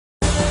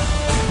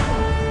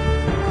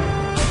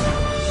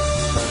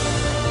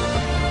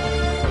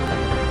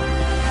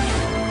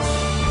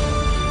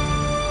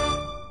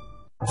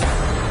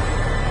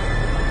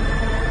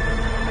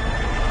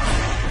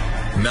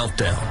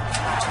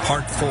Meltdown,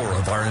 Part 4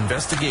 of our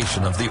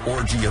investigation of the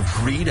orgy of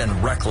greed and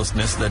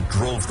recklessness that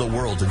drove the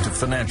world into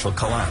financial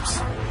collapse.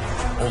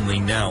 Only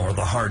now are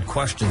the hard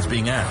questions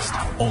being asked.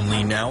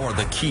 Only now are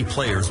the key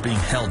players being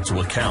held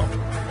to account.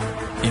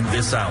 In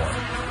this hour,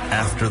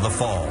 after the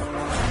fall,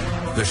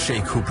 the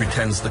sheikh who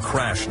pretends the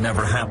crash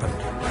never happened.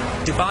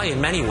 Dubai, in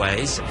many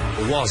ways,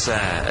 was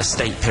a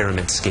state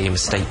pyramid scheme, a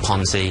state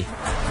Ponzi.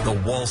 The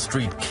Wall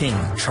Street king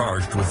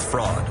charged with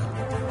fraud.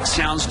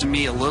 Sounds to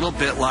me a little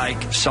bit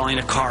like selling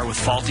a car with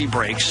faulty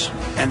brakes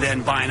and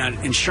then buying an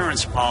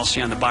insurance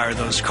policy on the buyer of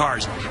those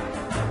cars.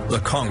 The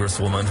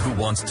congresswoman who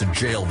wants to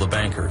jail the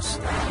bankers.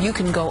 You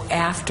can go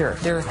after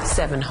their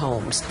 7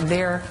 homes,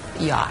 their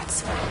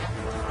yachts.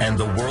 And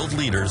the world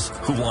leaders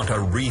who want a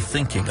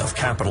rethinking of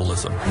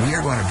capitalism. We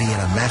are going to be in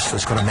a mess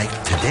that's going to make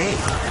today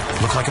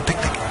look like a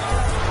picnic.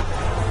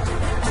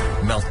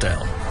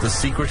 Meltdown, the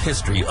secret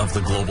history of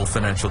the global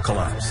financial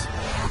collapse.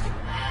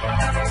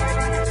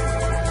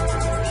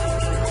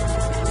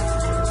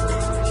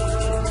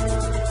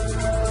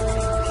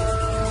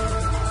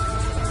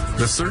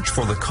 The search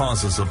for the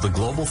causes of the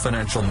global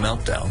financial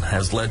meltdown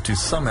has led to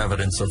some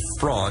evidence of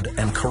fraud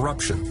and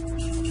corruption.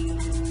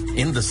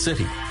 In the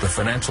city, the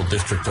financial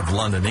district of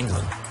London,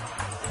 England,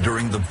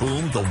 during the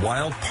boom, the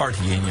wild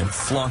partying and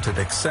flaunted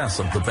excess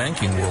of the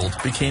banking world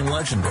became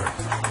legendary.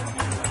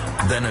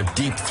 Then a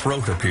deep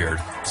throat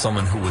appeared,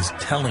 someone who was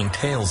telling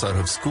tales out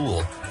of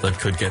school that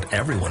could get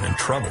everyone in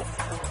trouble.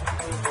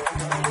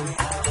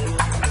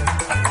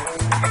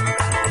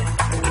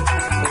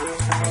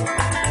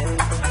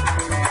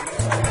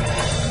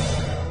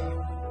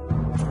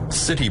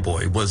 City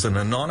Boy was an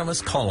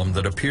anonymous column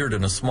that appeared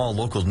in a small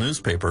local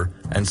newspaper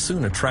and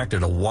soon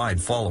attracted a wide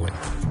following.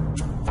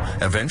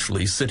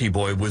 Eventually, City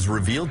Boy was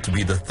revealed to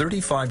be the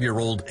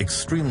 35-year-old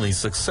extremely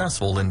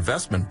successful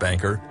investment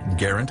banker,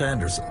 Geraint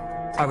Anderson.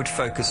 I would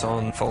focus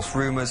on false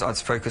rumors, I'd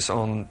focus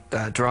on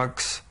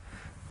drugs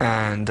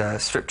and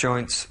strip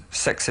joints,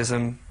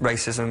 sexism,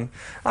 racism.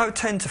 I would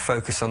tend to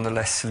focus on the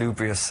less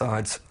salubrious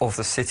sides of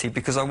the city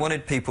because I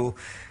wanted people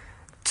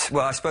to,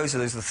 well, I suppose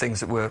those are the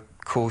things that were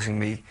causing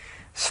me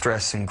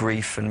stress and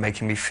grief and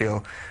making me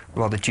feel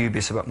rather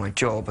dubious about my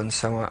job, and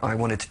so I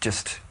wanted to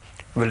just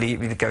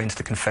relieve, go into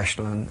the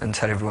confessional and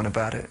tell everyone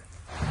about it.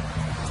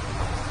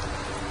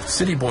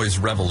 City Boy's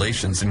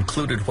revelations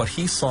included what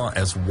he saw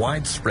as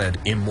widespread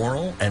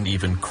immoral and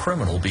even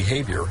criminal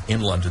behavior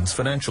in London's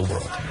financial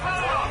world.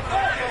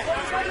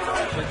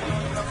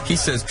 He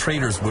says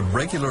traders would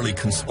regularly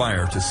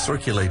conspire to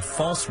circulate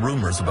false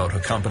rumors about a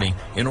company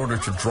in order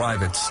to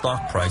drive its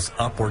stock price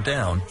up or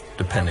down,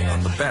 depending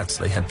on the bets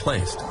they had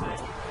placed.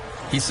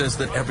 He says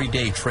that every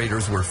day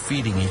traders were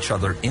feeding each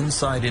other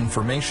inside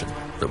information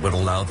that would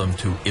allow them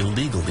to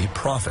illegally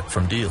profit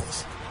from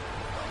deals.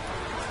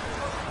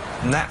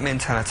 And that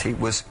mentality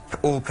was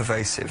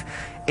all-pervasive.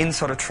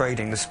 Insider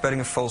trading, the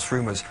spreading of false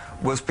rumors,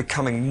 was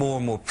becoming more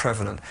and more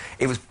prevalent.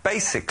 It was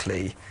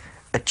basically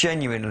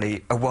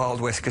genuinely a Wild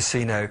West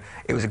casino.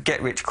 It was a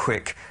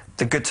get-rich-quick.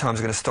 The good times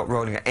are going to stop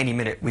rolling at any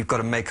minute. We've got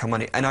to make our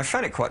money. And I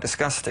found it quite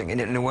disgusting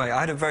in a way. I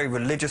had a very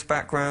religious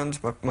background.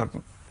 My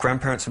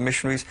grandparents were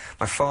missionaries.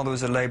 My father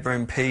was a Labour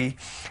MP.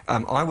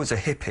 I was a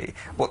hippie.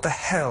 What the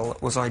hell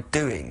was I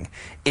doing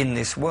in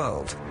this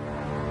world?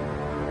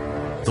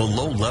 The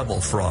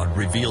low-level fraud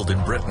revealed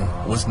in Britain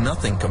was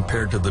nothing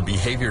compared to the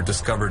behavior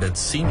discovered at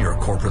senior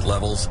corporate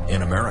levels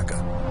in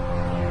America.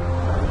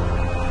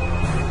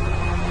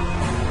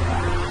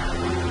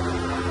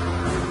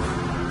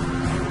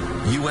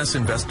 U.S.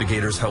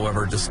 investigators,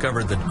 however,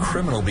 discovered that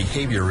criminal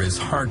behavior is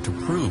hard to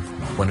prove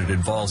when it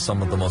involves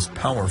some of the most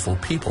powerful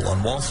people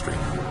on Wall Street.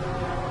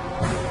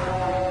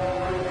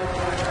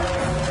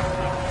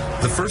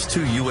 The first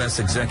 2 U.S.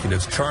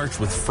 executives charged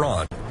with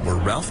fraud were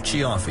Ralph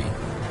Cioffi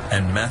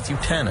and Matthew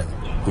Tannen,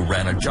 who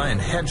ran a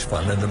giant hedge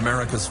fund and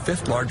America's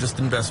 5th largest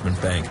investment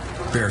bank,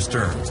 Bear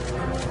Stearns.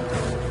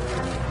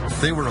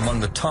 They were among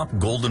the top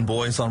golden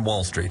boys on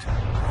Wall Street,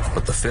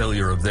 but the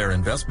failure of their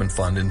investment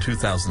fund in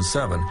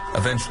 2007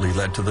 eventually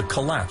led to the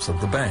collapse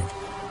of the bank.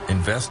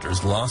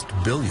 Investors lost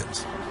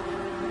billions.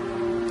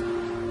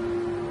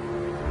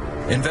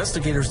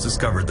 Investigators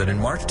discovered that in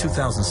March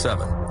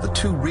 2007, the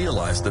two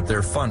realized that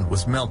their fund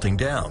was melting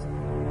down.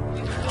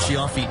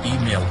 Cioffi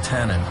emailed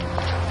Tannen,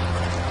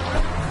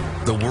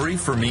 "The worry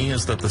for me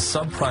is that the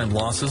subprime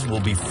losses will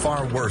be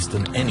far worse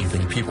than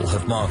anything people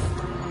have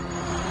modeled."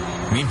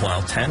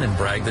 Meanwhile, Tannen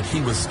bragged that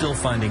he was still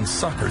finding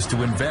suckers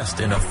to invest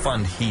in a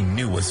fund he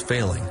knew was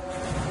failing.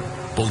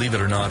 Believe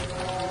it or not,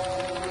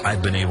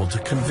 I've been able to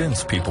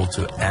convince people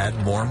to add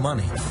more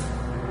money.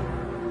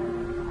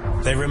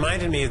 They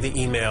reminded me of the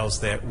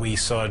emails that we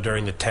saw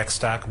during the tech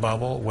stock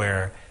bubble,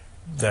 where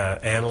the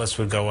analyst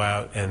would go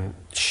out and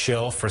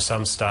shill for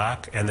some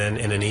stock and then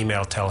in an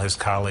email tell his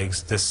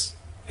colleagues, this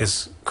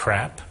is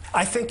crap.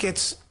 I think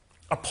it's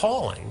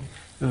appalling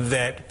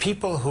that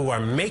people who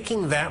are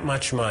making that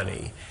much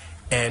money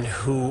and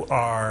who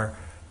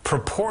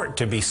purport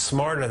to be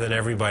smarter than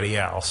everybody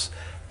else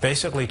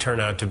basically turn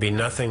out to be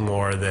nothing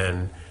more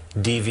than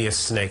devious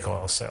snake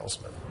oil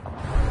salesmen.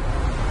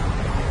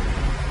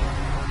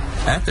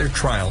 At their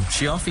trial,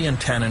 Chiaffi and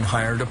Tannen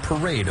hired a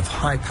parade of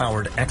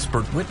high-powered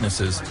expert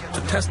witnesses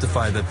to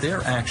testify that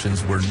their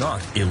actions were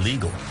not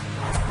illegal.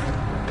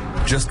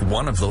 Just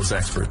one of those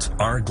experts,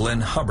 R.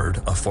 Glenn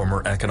Hubbard, a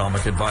former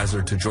economic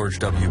advisor to George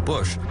W.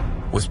 Bush,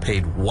 was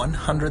paid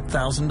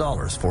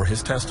 $100,000 for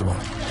his testimony.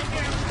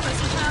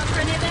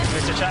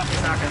 Mr.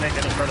 Chiaffi's not going to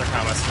make any further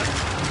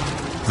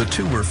comments. The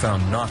two were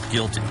found not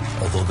guilty,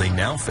 although they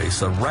now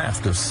face a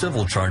raft of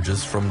civil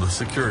charges from the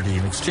Securities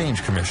and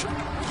Exchange Commission.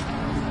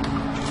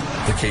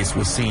 The case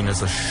was seen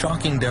as a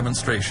shocking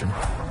demonstration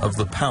of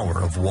the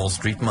power of Wall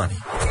Street money.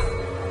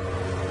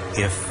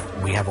 If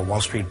we have a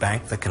Wall Street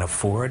bank that can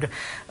afford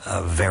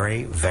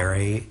very,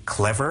 very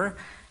clever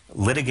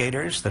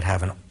litigators that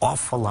have an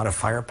awful lot of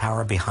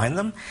firepower behind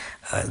them,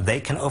 they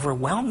can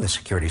overwhelm the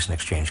Securities and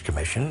Exchange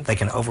Commission. They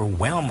can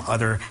overwhelm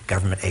other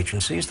government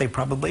agencies. They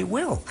probably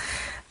will.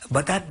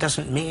 But that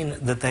doesn't mean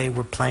that they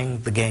were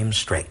playing the game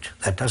straight.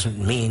 That doesn't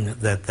mean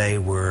that they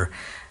were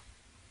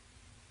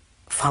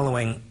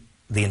following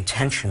the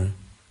intention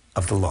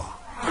of the law.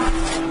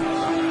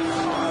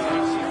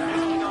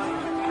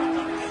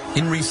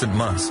 In recent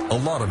months, a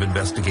lot of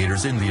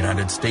investigators in the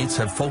United States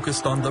have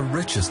focused on the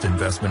richest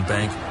investment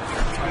bank,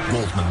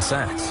 Goldman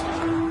Sachs.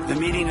 The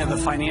meeting of the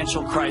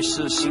Financial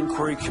Crisis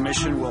Inquiry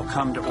Commission will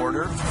come to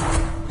order.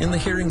 In the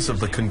hearings of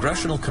the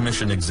Congressional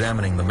Commission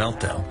examining the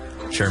meltdown,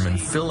 Chairman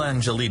Phil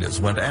Angelides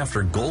went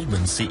after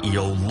Goldman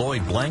CEO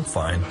Lloyd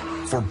Blankfein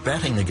for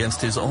betting against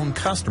his own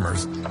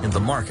customers in the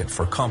market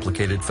for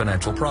complicated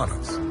financial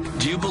products.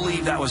 Do you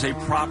believe that was a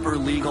proper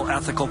legal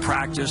ethical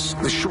practice?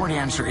 The short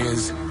answer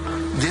is,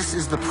 this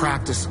is the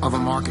practice of a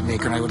market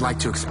maker, and I would like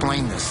to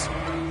explain this.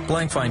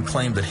 Blankfein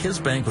claimed that his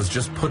bank was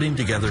just putting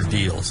together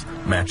deals,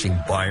 matching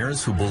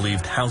buyers who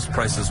believed house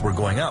prices were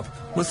going up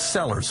with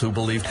sellers who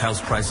believed house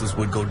prices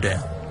would go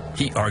down.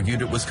 He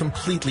argued it was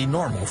completely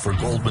normal for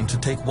Goldman to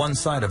take one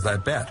side of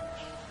that bet,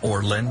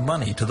 or lend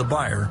money to the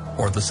buyer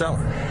or the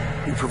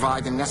seller. We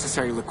provide the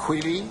necessary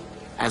liquidity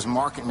as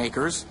market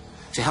makers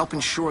to help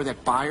ensure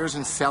that buyers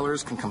and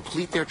sellers can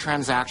complete their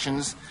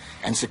transactions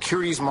and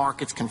securities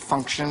markets can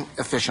function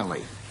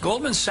efficiently.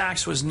 Goldman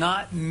Sachs was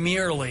not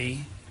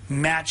merely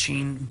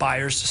matching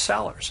buyers to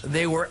sellers.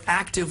 They were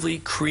actively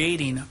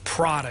creating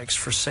products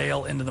for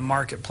sale into the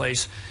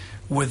marketplace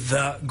with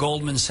the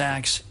Goldman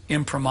Sachs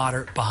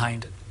imprimatur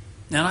behind it.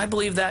 And I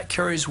believe that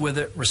carries with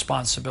it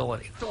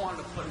responsibility.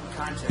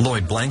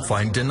 Lloyd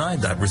Blankfein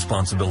denied that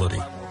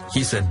responsibility.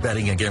 He said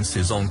betting against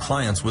his own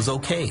clients was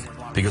okay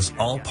because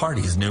all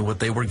parties knew what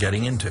they were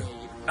getting into.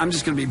 I'm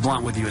just going to be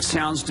blunt with you. It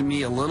sounds to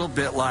me a little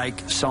bit like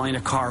selling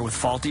a car with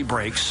faulty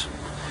brakes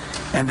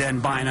and then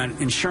buying an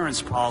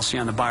insurance policy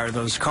on the buyer of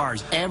those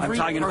cars. Every I'm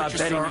talking about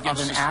betting purchaser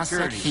against of an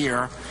asset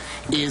here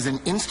is an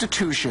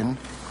institution,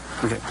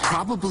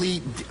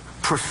 probably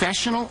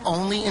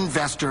professional-only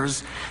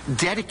investors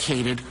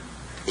dedicated,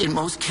 in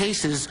most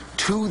cases,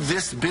 to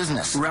this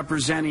business.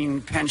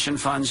 Representing pension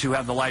funds who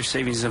have the life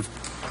savings of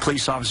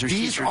police officers.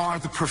 These teachers. are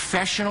the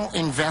professional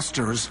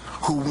investors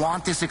who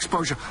want this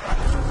exposure.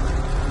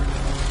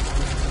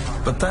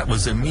 But that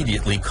was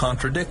immediately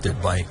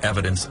contradicted by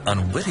evidence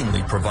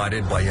unwittingly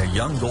provided by a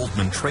young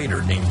Goldman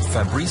trader named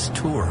Fabrice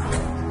Tour.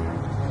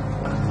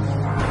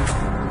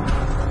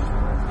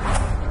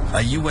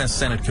 A U.S.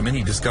 Senate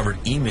committee discovered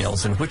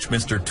emails in which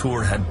Mr.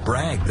 Tour had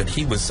bragged that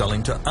he was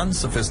selling to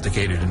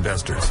unsophisticated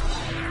investors,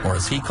 or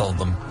as he called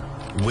them,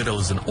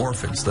 widows and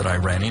orphans that I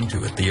ran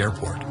into at the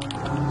airport.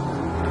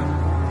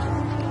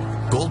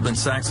 Goldman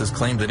Sachs has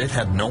claimed that it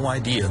had no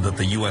idea that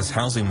the U.S.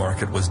 housing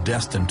market was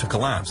destined to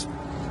collapse.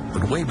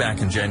 But way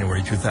back in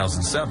January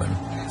 2007,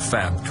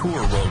 Fab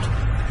Tour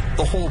wrote,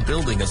 "The whole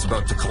building is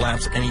about to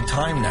collapse any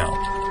time now.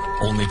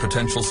 Only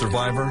potential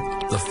survivor,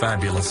 the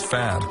fabulous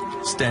Fab,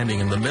 standing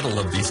in the middle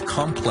of these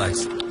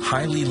complex,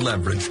 highly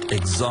leveraged,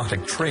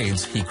 exotic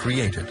trades he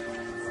created."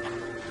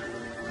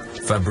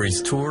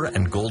 Fabrice Tour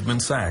and Goldman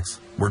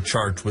Sachs were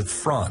charged with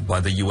fraud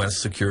by the U.S.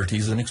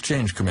 Securities and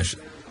Exchange Commission.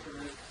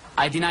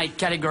 I deny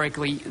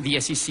categorically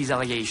the SEC's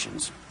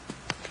allegations,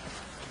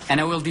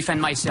 and I will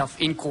defend myself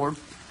in court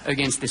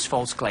against this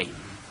false claim.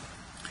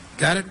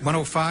 Got it?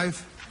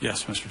 105?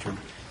 Yes, Mr.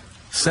 Chairman.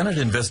 Senate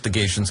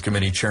Investigations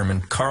Committee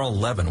Chairman Carl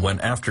Levin went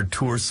after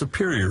Tour's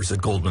superiors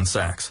at Goldman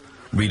Sachs,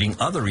 reading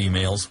other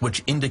emails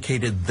which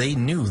indicated they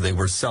knew they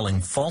were selling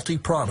faulty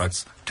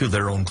products to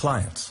their own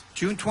clients.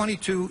 June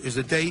 22 is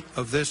the date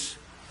of this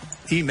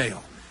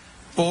email.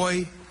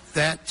 Boy,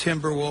 that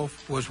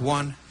Timberwolf was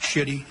one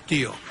shitty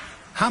deal.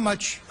 How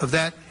much of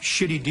that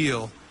shitty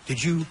deal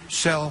did you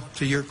sell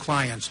to your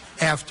clients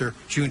after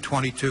June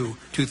 22,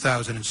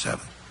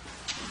 2007?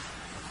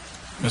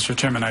 Mr.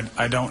 Chairman,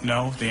 I don't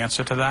know the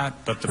answer to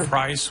that, but the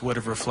price would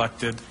have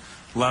reflected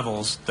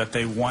levels that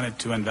they wanted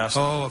to invest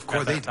in. Oh, of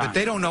course. But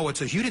they don't know what it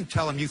says. You didn't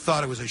tell them you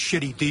thought it was a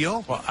shitty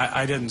deal? Well,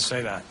 I didn't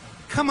say that.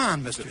 Come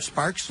on, Mr.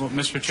 Sparks. Well,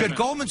 Mr. Chairman, should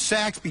Goldman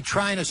Sachs be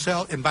trying to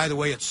sell, and by the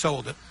way, it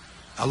sold it,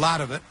 a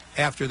lot of it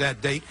after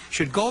that date,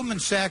 should Goldman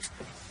Sachs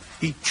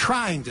be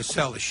trying to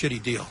sell a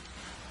shitty deal?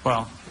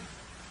 Well,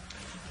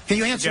 Can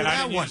you answer Again, I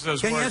that didn't one? use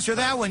those Can you words. answer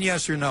that one,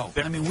 yes or no?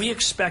 I mean, we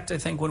expect, I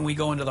think, when we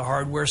go into the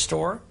hardware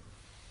store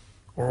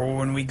or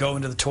when we go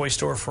into the toy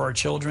store for our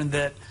children,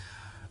 that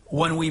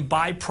when we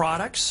buy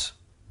products,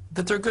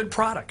 that they're good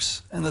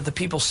products and that the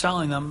people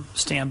selling them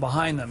stand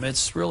behind them.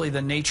 It's really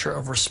the nature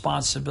of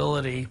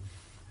responsibility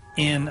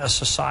in a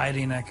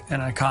society and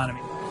an economy.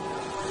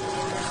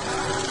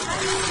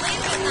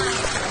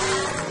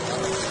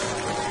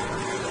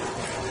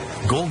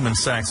 Goldman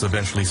Sachs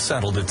eventually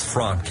settled its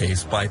fraud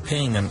case by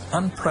paying an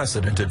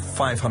unprecedented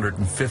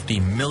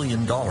 $550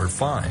 million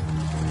fine.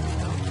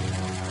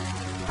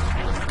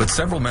 But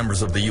several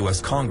members of the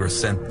U.S. Congress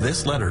sent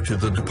this letter to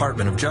the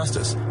Department of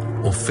Justice,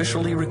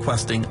 officially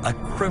requesting a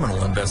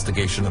criminal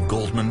investigation of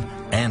Goldman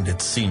and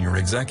its senior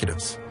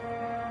executives.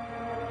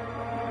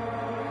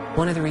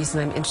 One of the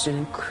reasons I'm interested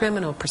in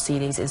criminal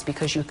proceedings is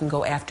because you can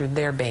go after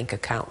their bank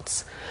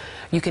accounts.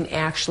 You can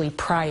actually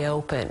pry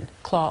open,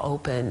 claw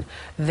open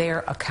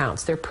their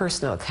accounts, their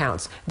personal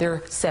accounts,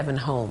 their 7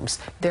 homes,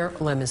 their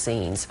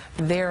limousines,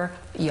 their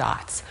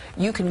yachts.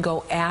 You can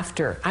go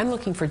after, I'm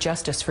looking for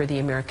justice for the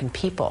American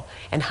people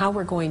and how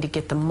we're going to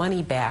get the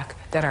money back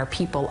that our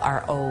people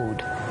are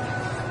owed.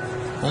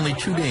 Only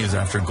 2 days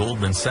after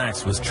Goldman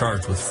Sachs was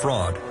charged with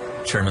fraud,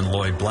 Chairman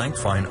Lloyd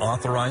Blankfein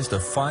authorized a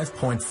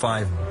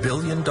 $5.5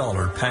 billion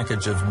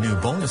package of new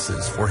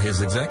bonuses for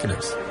his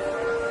executives.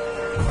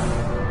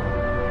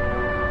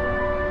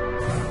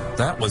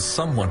 That was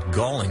somewhat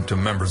galling to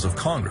members of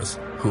Congress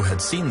who had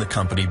seen the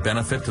company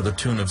benefit to the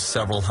tune of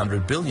several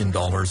 $100 billion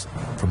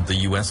from the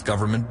U.S.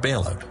 government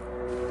bailout.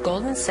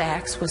 Goldman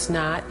Sachs was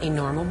not a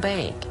normal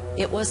bank.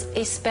 It was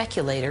a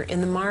speculator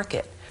in the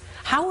market.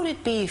 How would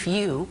it be if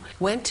you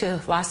went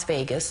to Las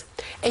Vegas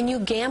and you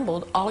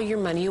gambled all your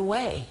money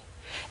away?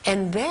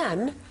 And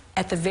then,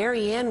 at the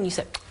very end, you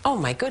said, oh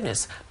my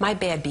goodness, my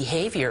bad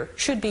behavior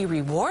should be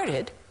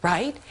rewarded,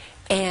 right?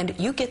 And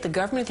you get the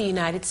government of the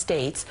United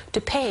States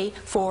to pay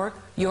for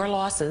your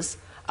losses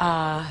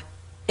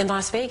in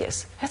Las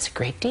Vegas. That's a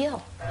great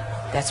deal.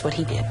 That's what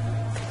he did.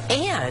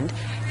 And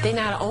they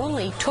not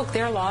only took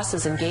their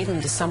losses and gave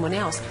them to someone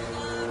else,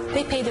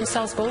 they paid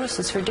themselves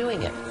bonuses for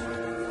doing it.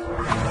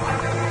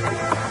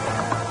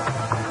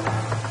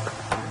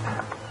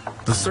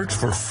 The search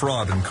for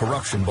fraud and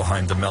corruption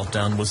behind the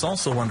meltdown was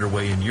also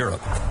underway in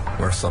Europe,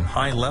 where some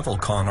high-level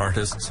con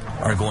artists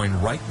are going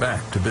right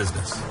back to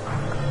business.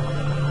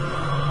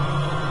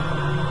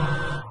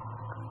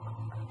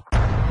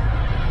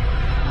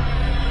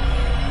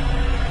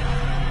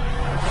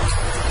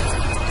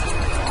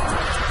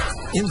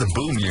 In the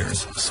boom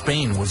years,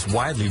 Spain was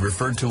widely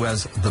referred to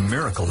as the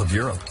miracle of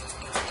Europe.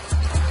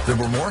 There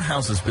were more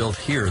houses built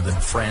here than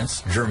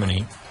France,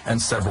 Germany,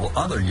 and several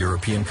other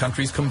European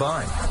countries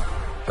combined.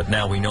 But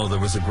now we know there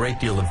was a great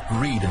deal of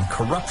greed and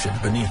corruption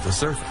beneath the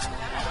surface.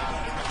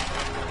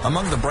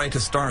 Among the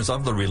brightest stars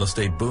of the real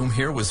estate boom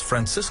here was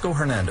Francisco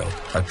Hernando,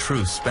 a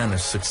true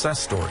Spanish success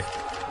story.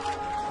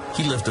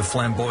 He lived a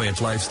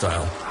flamboyant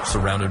lifestyle,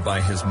 surrounded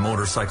by his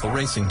motorcycle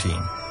racing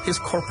team, his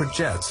corporate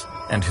jets,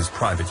 and his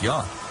private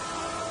yacht.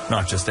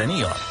 Not just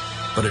any yacht,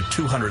 but a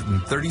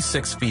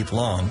 236 feet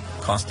long,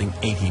 costing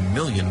 $80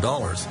 million,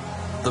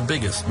 the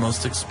biggest,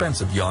 most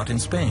expensive yacht in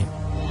Spain.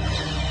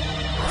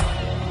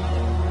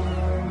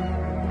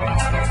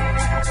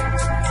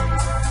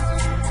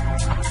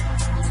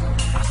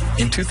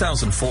 In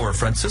 2004,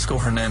 Francisco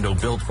Hernando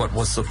built what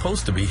was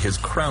supposed to be his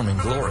crowning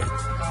glory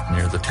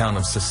near the town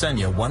of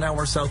Cesena, 1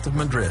 hour south of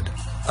Madrid,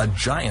 a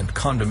giant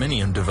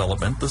condominium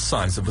development the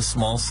size of a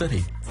small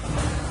city.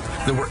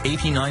 There were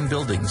 89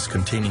 buildings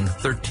containing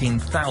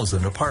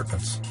 13,000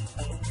 apartments.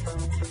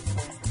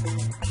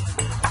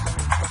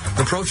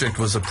 The project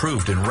was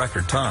approved in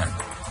record time.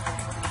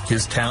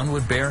 His town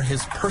would bear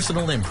his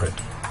personal imprint,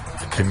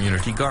 a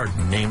community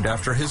garden named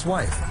after his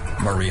wife,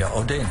 Maria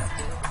Odena.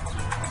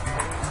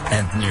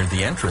 And near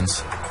the entrance,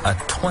 a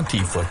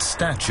 20-foot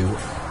statue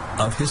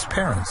of his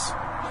parents.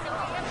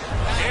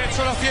 He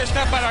hecho la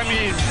fiesta para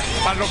mí,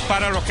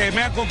 para los que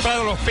me han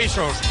comprado los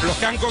pisos, los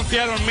que han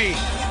confiado en mí.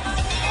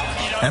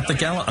 At the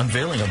gala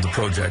unveiling of the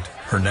project,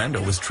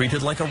 Hernando was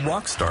treated like a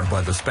rock star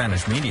by the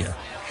Spanish media.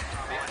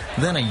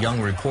 Then a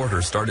young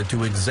reporter started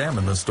to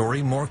examine the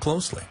story more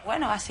closely.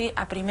 Bueno, así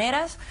a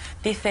primeras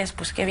dices,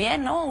 pues qué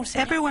bien, ¿no?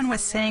 Everyone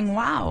was saying,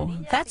 wow,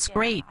 that's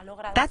great,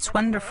 that's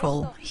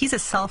wonderful, he's a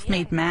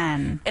self-made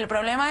man. El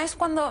problema es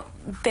cuando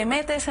te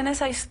metes en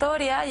esa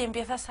historia y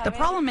empiezas a The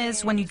problem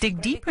is when you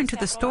dig deeper into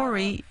the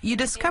story, you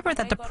discover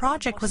that the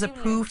project was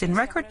approved in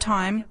record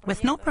time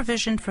with no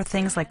provision for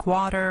things like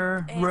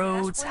water,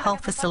 roads,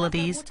 health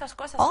facilities,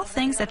 all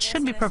things that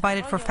should be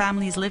provided for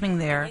families living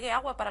there.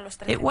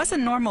 It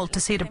wasn't normal to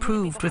see it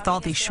approved with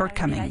all these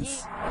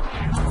shortcomings.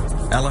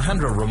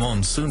 Alejandro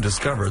Ramon soon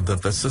discovered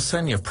that the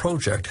Cesena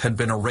project had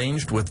been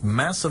arranged with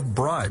massive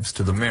bribes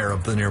to the mayor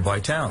of the nearby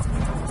town.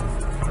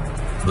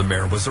 The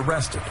mayor was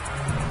arrested.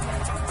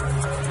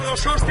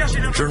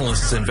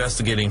 Journalists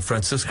investigating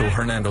Francisco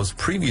Hernando's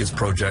previous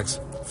projects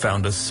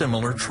found a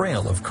similar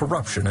trail of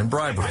corruption and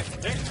bribery.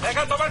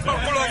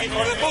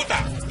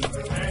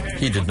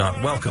 He did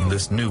not welcome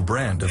this new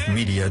brand of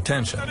media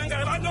attention.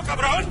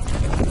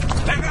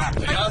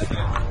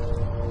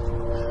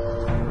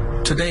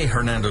 Today,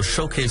 Hernando's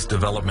showcase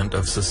development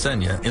of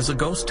Cesena is a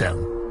ghost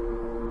town.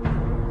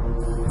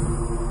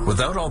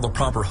 Without all the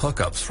proper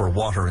hookups for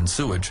water and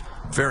sewage,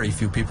 very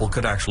few people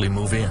could actually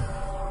move in.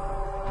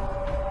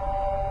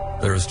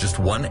 There is just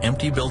one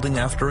empty building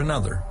after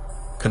another,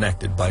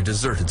 connected by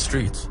deserted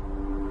streets.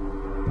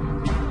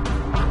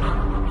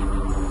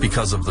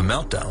 Because of the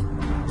meltdown,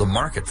 the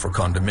market for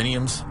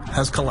condominiums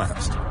has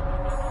collapsed.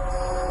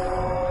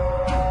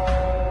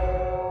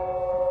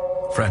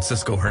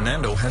 Francisco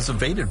Hernando has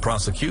evaded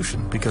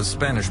prosecution because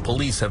Spanish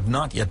police have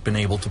not yet been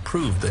able to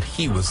prove that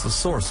he was the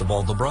source of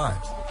all the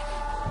bribes.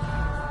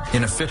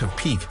 In a fit of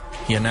pique,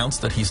 he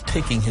announced that he's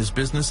taking his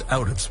business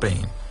out of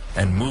Spain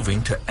and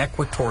moving to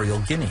Equatorial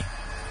Guinea,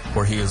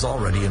 where he is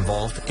already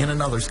involved in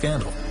another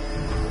scandal.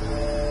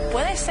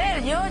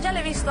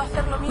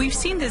 We've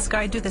seen this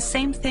guy do the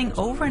same thing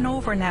over and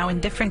over now in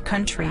different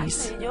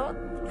countries.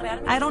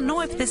 I don't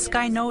know if this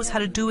guy knows how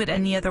to do it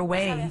any other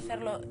way.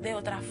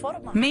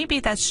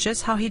 Maybe that's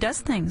just how he does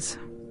things.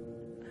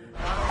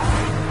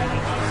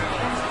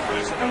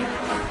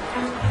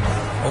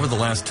 Over the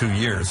last 2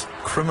 years,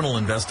 criminal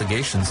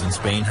investigations in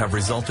Spain have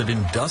resulted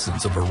in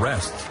dozens of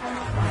arrests.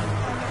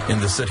 In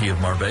the city of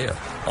Marbella,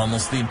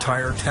 almost the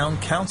entire town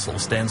council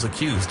stands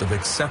accused of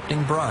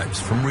accepting bribes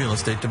from real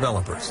estate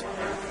developers.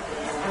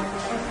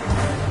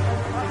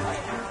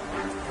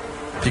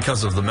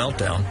 Because of the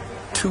meltdown,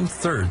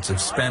 2/3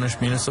 of Spanish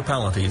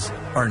municipalities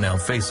are now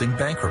facing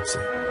bankruptcy.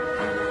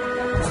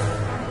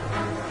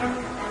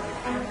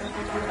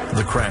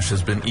 The crash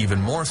has been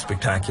even more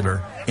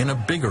spectacular in a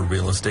bigger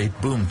real estate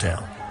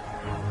boomtown.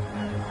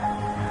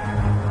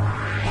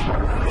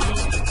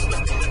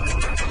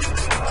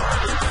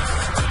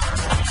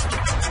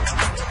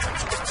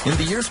 In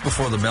the years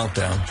before the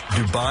meltdown,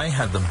 Dubai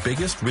had the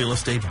biggest real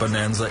estate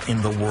bonanza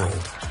in the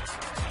world.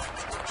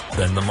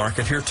 Then the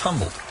market here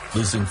tumbled,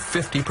 losing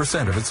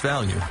 50% of its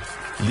value,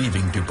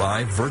 leaving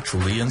Dubai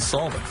virtually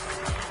insolvent.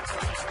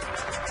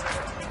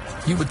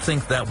 You would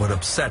think that would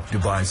upset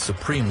Dubai's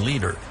supreme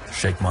leader,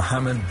 Sheikh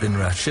Mohammed bin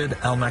Rashid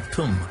Al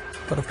Maktoum,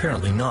 but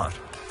apparently not.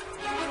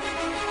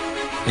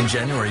 In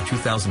January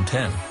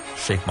 2010,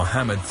 Sheikh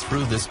Mohammed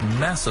threw this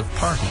massive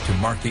party to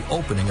mark the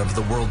opening of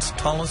the world's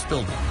tallest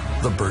building,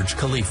 the Burj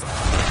Khalifa.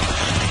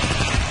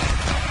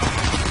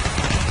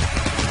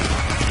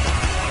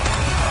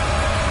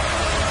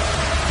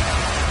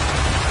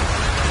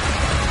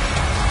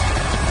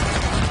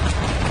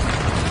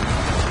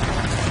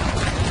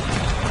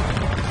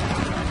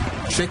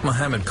 Sheikh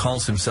Mohammed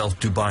calls himself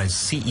Dubai's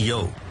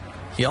CEO.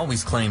 He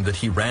always claimed that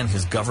he ran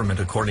his government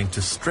according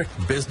to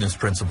strict business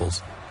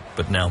principles,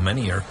 but now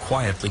many are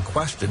quietly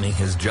questioning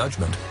his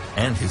judgment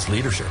and his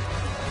leadership.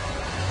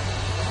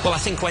 Well, I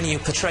think when you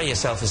portray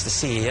yourself as the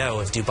CEO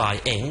of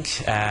Dubai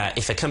Inc.,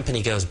 if a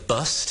company goes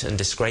bust and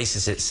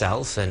disgraces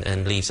itself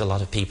and leaves a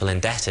lot of people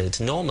indebted,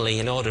 normally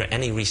in order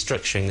any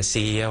restructuring, the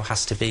CEO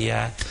has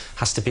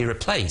to be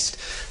replaced.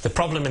 The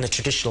problem in a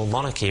traditional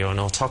monarchy or an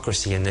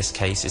autocracy in this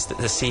case is that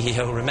the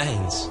CEO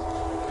remains.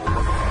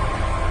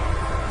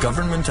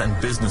 Government and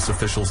business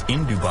officials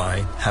in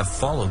Dubai have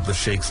followed the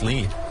Sheikh's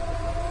lead.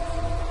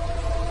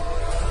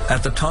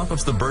 At the top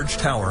of the Burj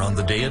Tower on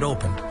the day it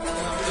opened,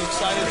 I'm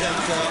excited that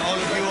all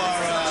of you are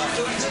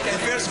the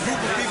first group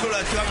of people to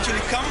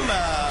actually come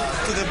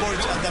to the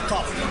Burj at the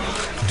top.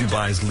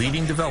 Dubai's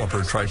leading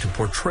developer tried to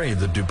portray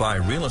the Dubai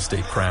real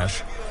estate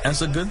crash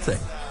as a good thing.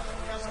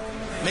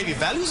 Maybe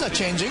values are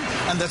changing,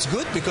 and that's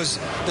good because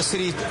the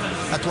city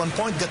at one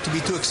point got to be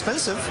too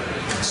expensive.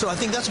 So I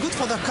think that's good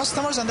for the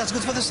customers and that's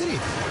good for the city.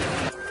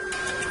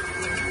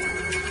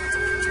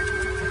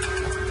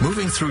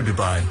 Moving through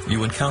Dubai,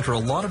 you encounter a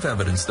lot of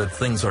evidence that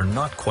things are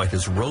not quite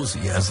as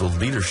rosy as the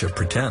leadership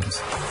pretends.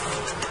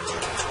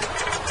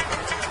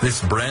 This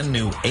brand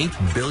new $8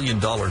 billion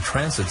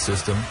transit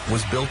system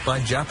was built by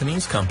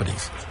Japanese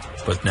companies,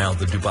 but now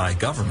the Dubai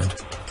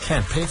government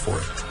can't pay for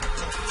it.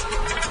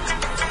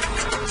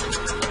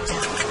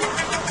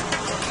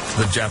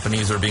 The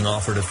Japanese are being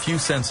offered a few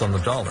cents on the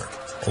dollar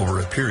over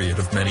a period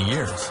of many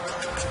years.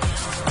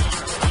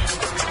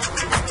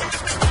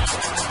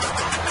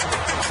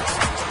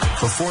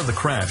 Before the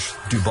crash,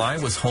 Dubai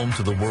was home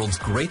to the world's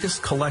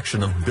greatest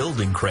collection of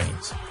building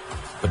cranes.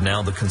 But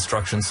now the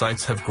construction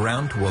sites have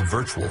ground to a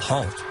virtual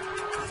halt.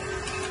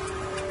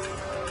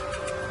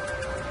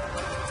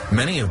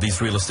 Many of these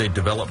real estate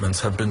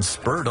developments have been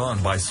spurred on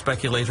by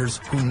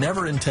speculators who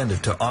never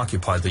intended to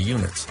occupy the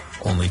units,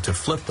 only to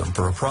flip them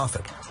for a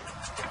profit.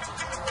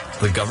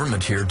 The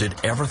government here did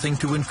everything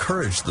to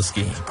encourage the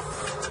scheme.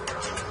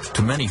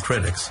 To many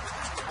critics,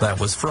 that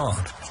was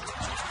fraud.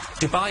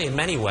 Dubai, in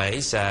many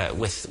ways,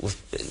 with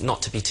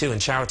not to be too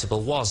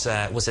uncharitable, was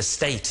a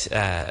state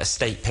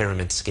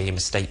pyramid scheme, a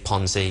state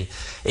Ponzi.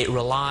 It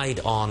relied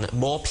on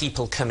more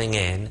people coming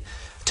in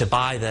to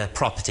buy the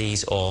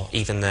properties or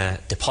even the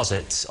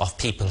deposits of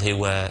people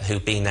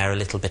who'd been there a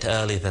little bit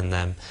earlier than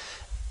them,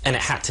 and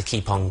it had to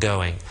keep on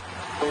going.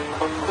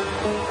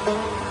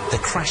 The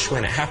crash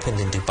when it happened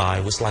in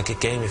Dubai was like a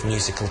game of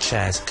musical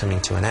chairs coming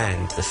to an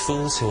end. The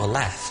fools who were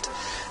left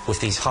with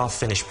these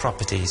half-finished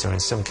properties, or in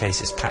some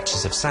cases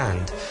patches of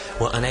sand,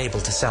 were unable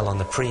to sell on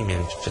the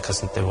premium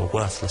because they were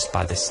worthless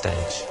by this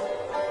stage.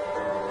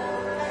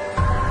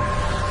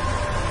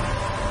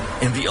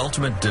 In the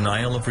ultimate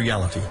denial of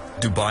reality,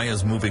 Dubai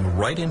is moving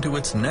right into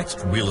its next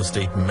real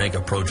estate mega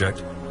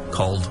project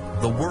called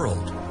The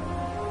World.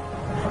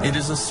 It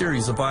is a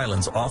series of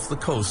islands off the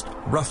coast,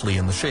 roughly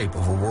in the shape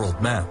of a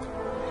world map.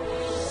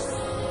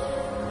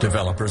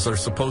 Developers are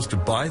supposed to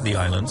buy the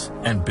islands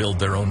and build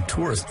their own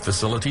tourist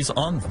facilities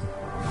on them.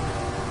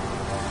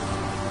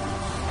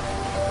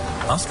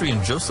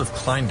 Austrian Joseph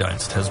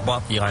Kleindienst has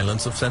bought the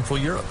islands of Central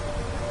Europe.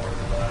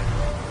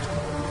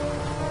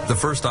 The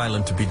first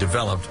island to be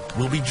developed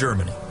will be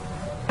Germany.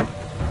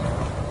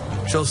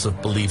 Joseph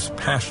believes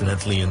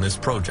passionately in this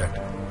project.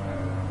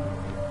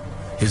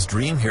 His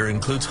dream here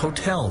includes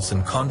hotels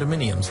and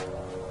condominiums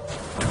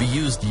to be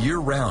used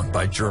year-round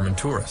by German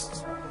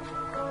tourists.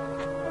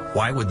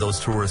 Why would those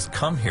tourists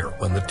come here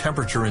when the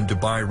temperature in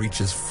Dubai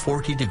reaches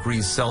 40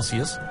 degrees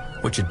Celsius,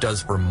 which it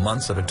does for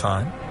months at a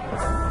time?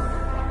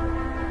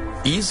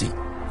 Easy.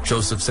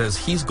 Joseph says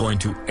he's going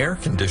to air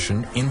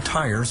condition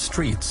entire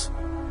streets.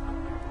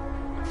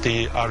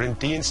 The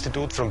R&D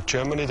Institute from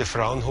Germany, the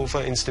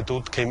Fraunhofer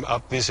Institute, came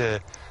up with an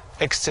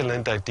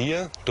excellent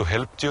idea to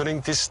help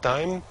during this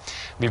time.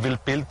 We will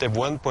build a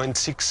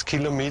 1.6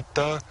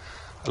 kilometer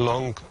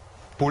long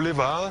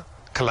boulevard,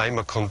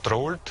 climate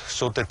controlled,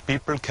 so that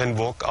people can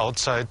walk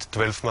outside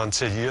 12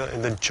 months a year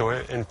and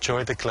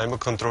enjoy the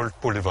climate controlled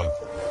boulevard.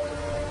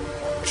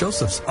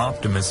 Joseph's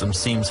optimism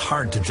seems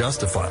hard to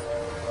justify.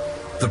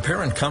 The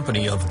parent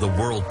company of the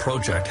World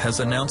Project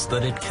has announced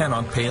that it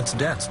cannot pay its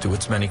debts to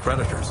its many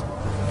creditors.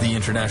 The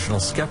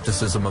international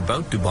skepticism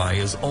about Dubai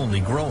is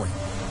only growing,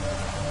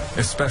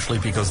 especially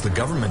because the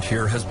government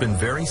here has been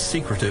very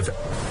secretive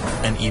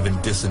and even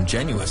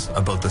disingenuous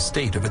about the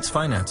state of its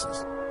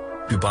finances.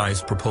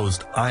 Dubai's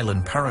proposed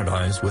island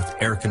paradise with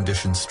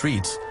air-conditioned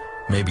streets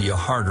may be a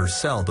harder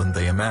sell than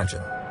they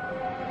imagine.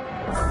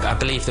 I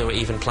believe there were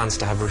even plans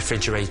to have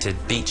refrigerated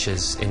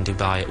beaches in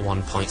Dubai at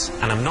one point,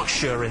 and I'm not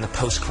sure in the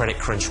post-credit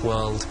crunch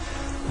world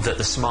that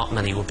the smart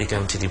money will be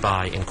going to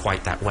Dubai in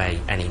quite that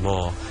way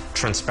anymore.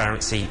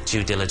 Transparency,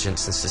 due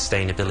diligence and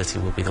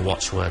sustainability will be the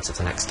watchwords of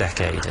the next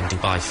decade, and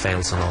Dubai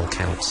fails on all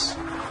counts.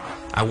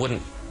 I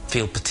wouldn't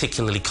feel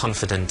particularly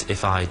confident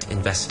if I'd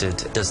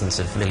invested dozens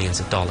of millions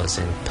of dollars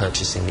in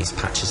purchasing these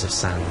patches of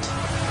sand.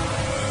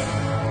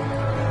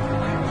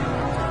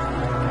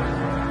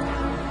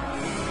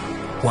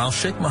 While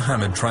Sheikh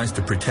Mohammed tries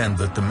to pretend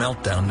that the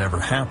meltdown never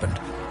happened,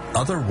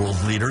 other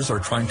world leaders are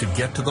trying to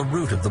get to the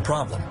root of the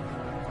problem.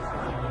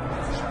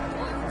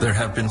 There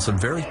have been some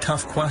very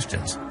tough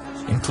questions,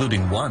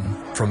 including one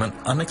from an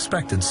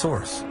unexpected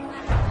source.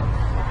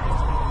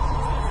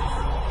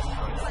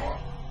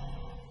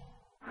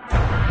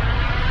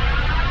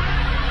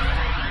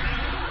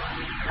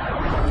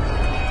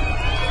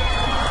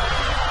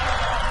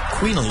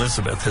 Queen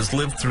Elizabeth has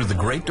lived through the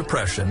Great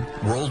Depression,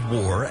 World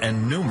War,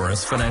 and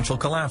numerous financial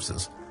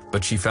collapses,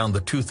 but she found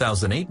the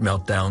 2008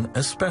 meltdown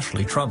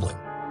especially troubling.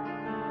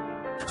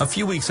 A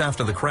few weeks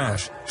after the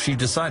crash, she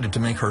decided to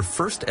make her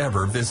first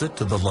ever visit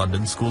to the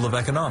London School of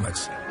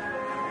Economics.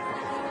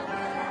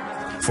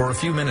 For a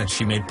few minutes,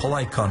 she made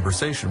polite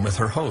conversation with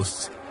her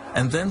hosts,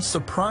 and then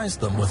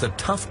surprised them with a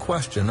tough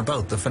question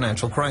about the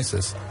financial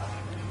crisis.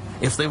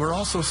 If they were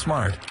all so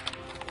smart,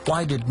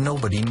 why did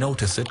nobody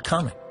notice it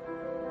coming?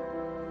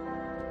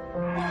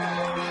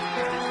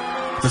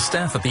 The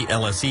staff at the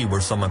LSE were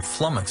somewhat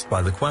flummoxed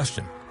by the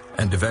question,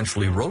 and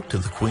eventually wrote to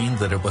the Queen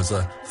that it was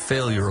a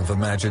failure of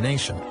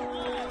imagination.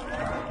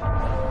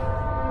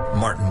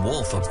 Martin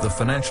Wolf of the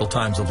Financial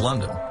Times of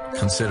London,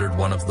 considered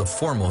one of the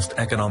foremost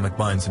economic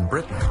minds in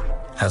Britain,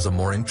 has a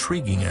more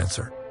intriguing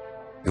answer.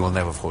 You will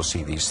never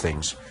foresee these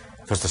things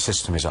because the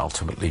system is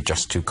ultimately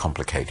just too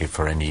complicated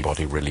for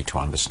anybody really to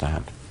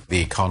understand. The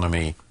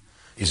economy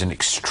is an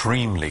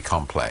extremely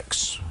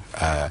complex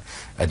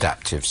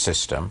adaptive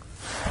system.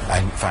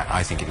 In fact,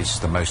 I think it is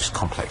the most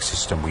complex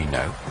system we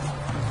know.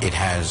 It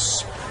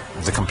has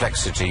the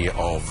complexity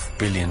of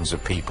billions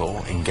of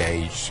people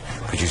engaged,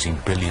 producing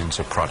billions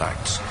of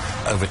products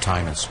over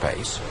time and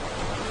space.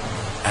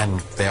 And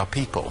they are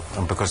people,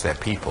 and because they're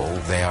people,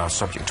 they are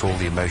subject to all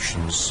the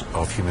emotions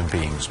of human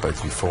beings,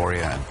 both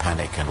euphoria and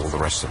panic and all the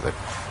rest of it,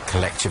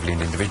 collectively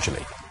and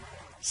individually.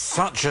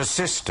 Such a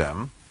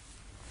system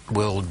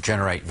will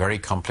generate very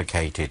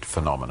complicated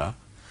phenomena,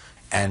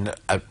 and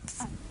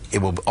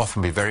it will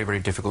often be very, very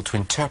difficult to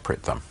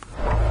interpret them.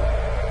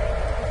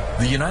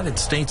 The United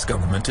States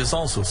government is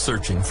also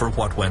searching for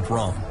what went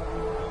wrong.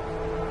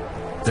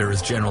 There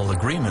is general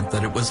agreement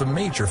that it was a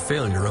major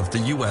failure of the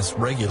U.S.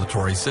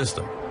 regulatory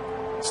system,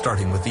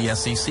 starting with the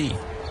SEC,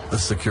 the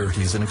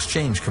Securities and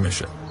Exchange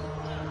Commission.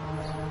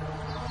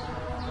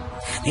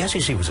 The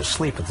SEC was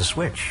asleep at the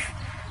switch.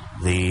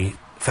 The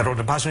Federal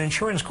Deposit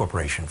Insurance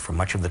Corporation, for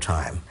much of the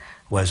time,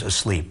 was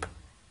asleep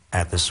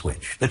at the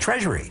switch. The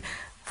Treasury,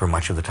 for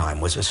much of the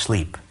time, was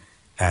asleep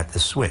at the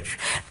switch.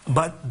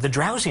 But the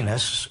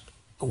drowsiness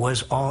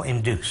was all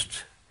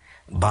induced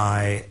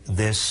by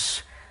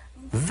this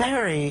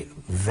very,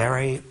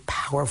 very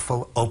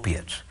powerful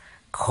opiate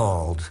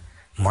called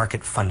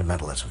market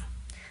fundamentalism.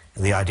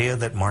 The idea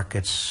that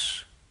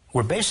markets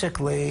were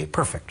basically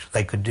perfect.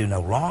 They could do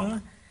no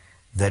wrong,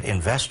 that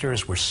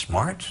investors were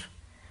smart,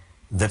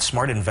 that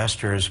smart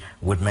investors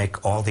would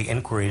make all the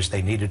inquiries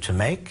they needed to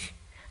make,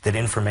 that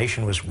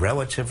information was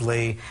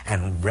relatively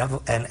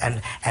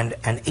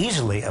and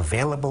easily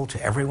available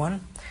to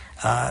everyone,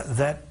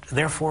 that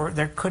therefore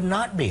there could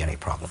not be any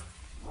problem.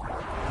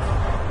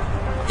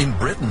 In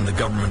Britain, the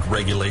government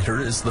regulator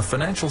is the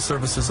Financial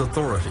Services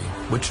Authority,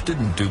 which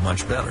didn't do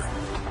much better.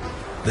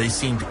 They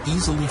seemed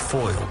easily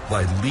foiled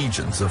by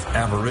legions of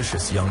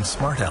avaricious young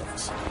smart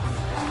alecks.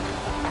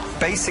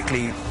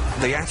 Basically,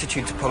 the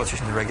attitude to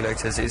politicians and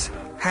regulators is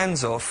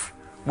hands off,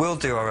 we'll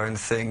do our own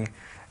thing,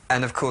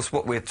 and of course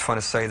what we're trying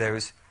to say there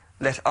is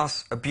let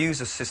us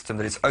abuse a system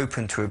that is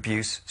open to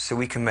abuse so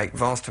we can make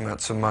vast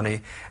amounts of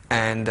money,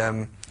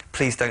 and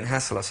please don't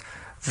hassle us.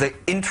 The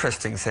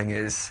interesting thing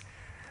is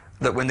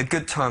that when the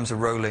good times are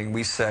rolling,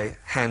 we say,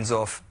 hands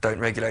off, don't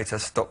regulate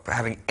us, stop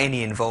having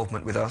any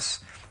involvement with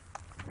us.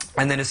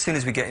 And then as soon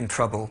as we get in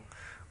trouble,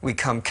 we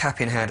come cap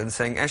in hand and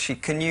saying, actually,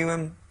 can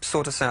you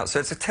sort us out? So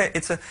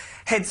it's a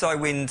heads I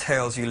win,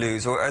 tails you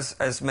lose. Or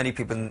as many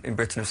people in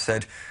Britain have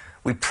said,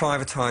 we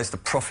privatise the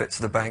profits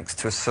of the banks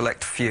to a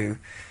select few,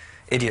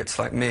 idiots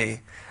like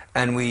me,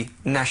 and we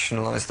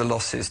nationalise the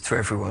losses to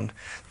everyone,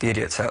 the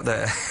idiots out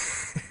there,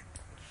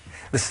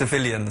 the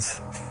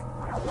civilians.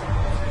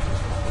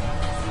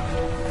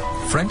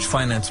 French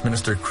Finance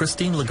Minister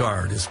Christine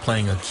Lagarde is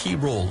playing a key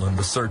role in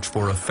the search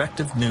for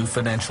effective new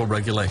financial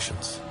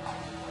regulations.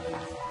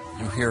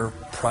 You hear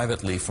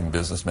privately from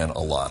businessmen a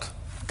lot.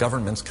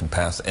 Governments can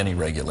pass any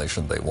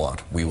regulation they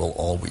want. We will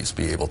always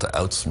be able to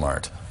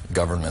outsmart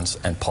governments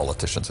and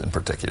politicians in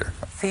particular.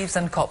 Thieves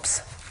and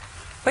cops.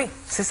 Oui,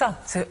 c'est ça.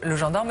 C'est le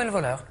gendarme et le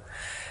voleur.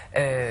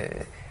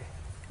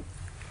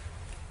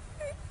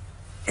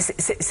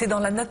 C'est dans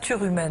la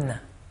nature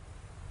humaine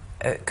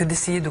que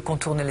d'essayer de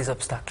contourner les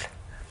obstacles.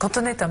 Quand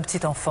on est un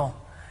petit enfant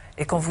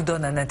et qu'on vous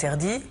donne un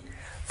interdit,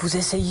 vous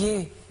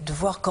essayez de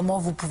voir comment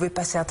vous pouvez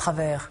passer à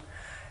travers.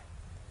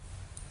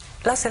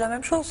 Là, c'est la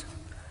même chose.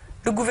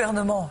 Le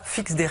gouvernement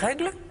fixe des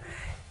règles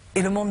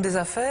et le monde des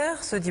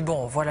affaires se dit,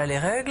 bon, voilà les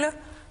règles,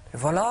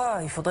 voilà,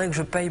 il faudrait que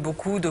je paye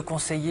beaucoup de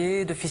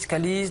conseillers, de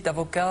fiscalistes,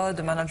 d'avocats,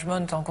 de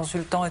management en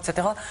consultant,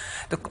 etc.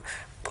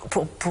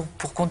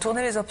 Pour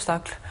contourner les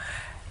obstacles.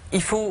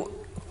 Il faut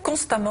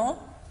constamment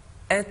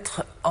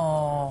être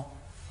en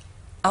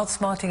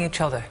outsmarting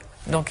each other.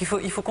 Donc il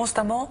faut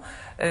constamment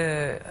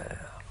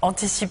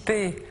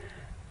anticiper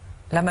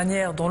la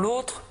manière dont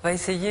l'autre va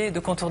essayer de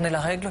contourner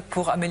la règle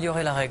pour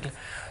améliorer la règle.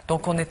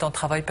 Donc on est en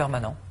travail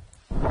permanent.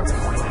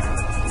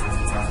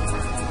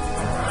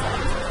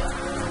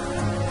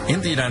 In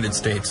the United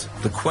States,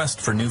 the quest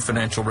for new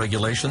financial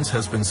regulations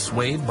has been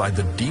swayed by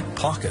the deep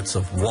pockets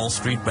of Wall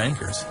Street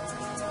bankers.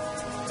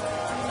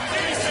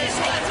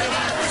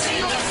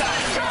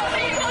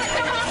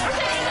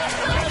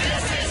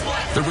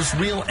 There was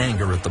real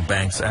anger at the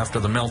banks after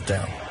the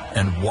meltdown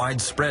and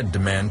widespread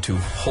demand to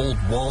hold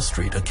Wall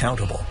Street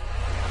accountable.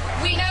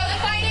 We know the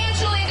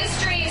financial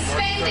industry is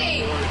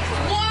spending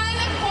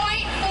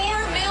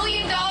 $1.4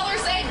 million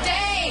a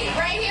day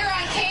right here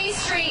on K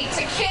Street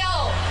to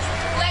kill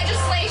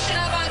legislation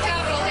up on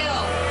Capitol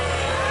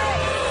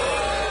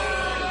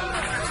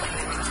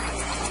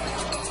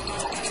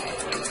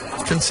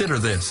Hill. Consider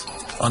this.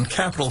 On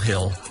Capitol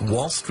Hill,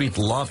 Wall Street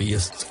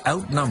lobbyists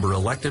outnumber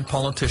elected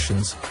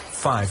politicians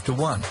 5 to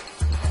 1.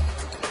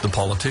 The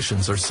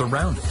politicians are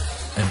surrounded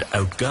and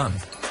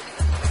outgunned.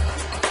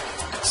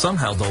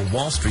 Somehow, though,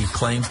 Wall Street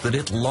claims that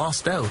it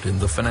lost out in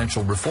the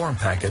financial reform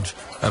package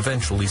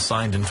eventually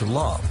signed into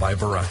law by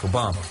Barack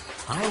Obama.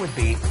 I would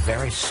be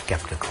very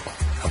skeptical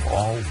of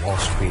all Wall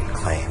Street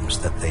claims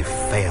that they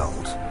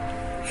failed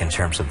in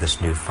terms of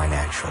this new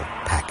financial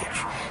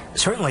package.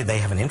 Certainly, they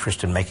have an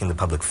interest in making the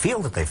public feel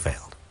that they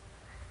failed.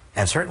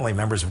 And certainly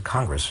members of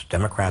Congress,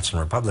 Democrats and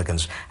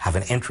Republicans, have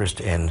an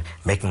interest in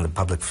making the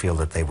public feel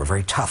that they were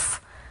very tough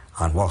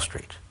on Wall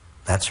Street.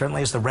 That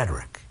certainly is the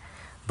rhetoric.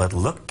 But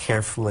look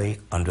carefully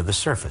under the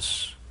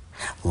surface.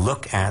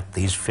 Look at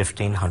these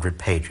 1,500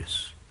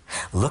 pages.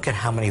 Look at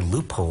how many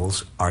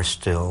loopholes are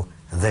still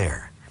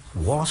there.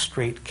 Wall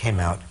Street came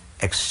out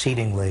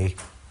exceedingly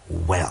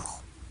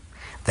well.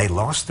 They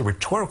lost the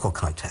rhetorical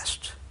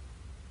contest.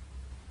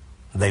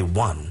 They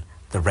won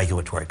the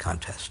regulatory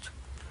contest.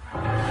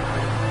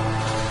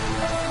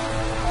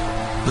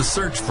 The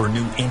search for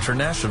new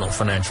international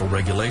financial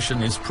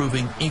regulation is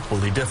proving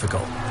equally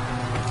difficult.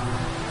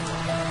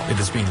 It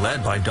is being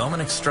led by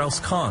Dominique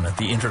Strauss-Kahn at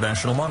the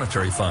International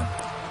Monetary Fund.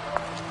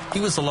 He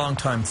was a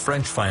longtime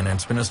French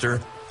finance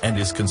minister and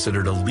is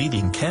considered a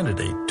leading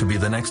candidate to be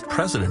the next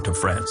president of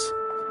France.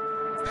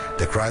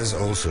 The crisis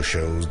also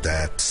shows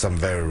that some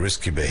very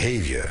risky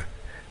behavior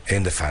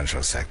in the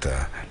financial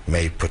sector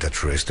may put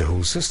at risk the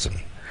whole system.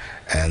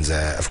 And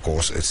of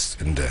course, it's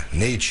in the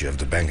nature of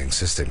the banking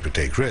system to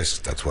take risks.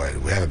 That's why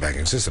we have a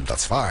banking system.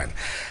 That's fine.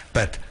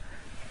 But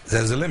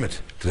there's a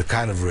limit to the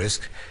kind of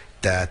risk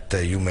that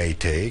you may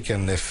take,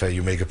 and if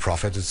you make a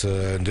profit, it's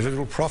an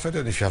individual profit,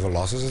 and if you have a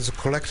losses, it's a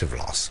collective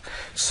loss.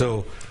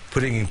 So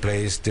putting in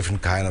place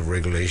different kind of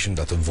regulation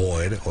that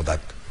avoid or that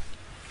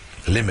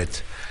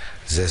limit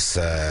this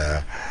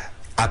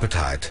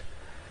appetite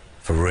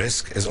for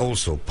risk is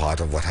also part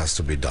of what has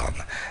to be done.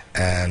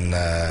 And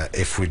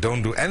if we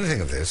don't do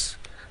anything of this,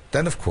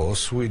 then of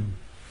course it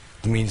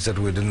means that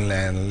we didn't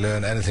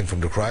learn anything from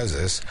the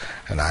crisis,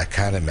 and I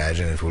can't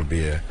imagine it will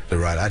be the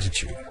right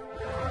attitude.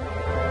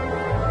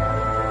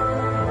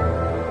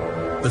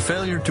 The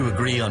failure to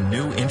agree on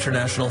new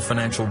international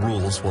financial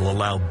rules will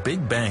allow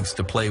big banks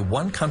to play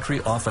one country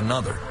off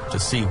another to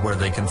see where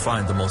they can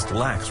find the most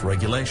lax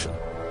regulation.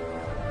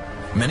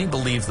 Many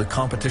believe the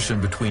competition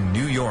between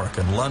New York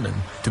and London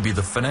to be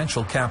the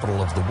financial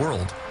capital of the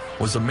world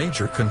was a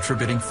major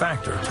contributing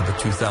factor to the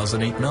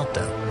 2008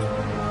 meltdown.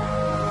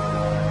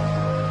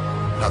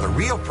 Now, the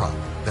real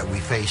problem that we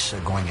face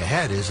going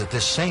ahead is that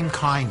this same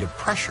kind of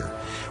pressure,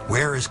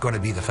 where is going to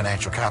be the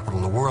financial capital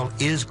of the world,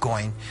 is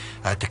going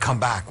to come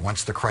back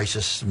once the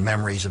crisis,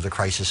 memories of the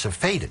crisis have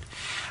faded.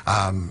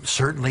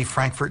 Certainly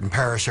Frankfurt and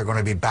Paris are going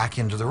to be back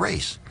into the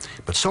race,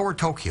 but so are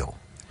Tokyo,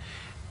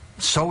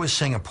 so is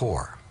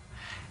Singapore,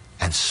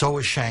 and so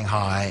is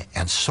Shanghai,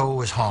 and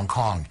so is Hong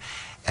Kong.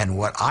 And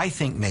what I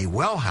think may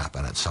well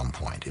happen at some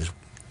point is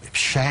if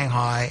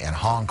Shanghai and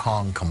Hong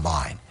Kong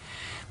combine,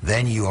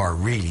 then you are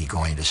really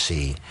going to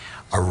see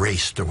a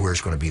race to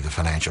where's going to be the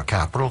financial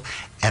capital.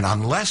 And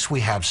unless we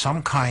have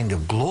some kind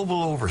of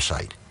global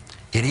oversight,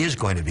 it is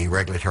going to be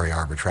regulatory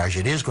arbitrage.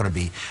 It is going to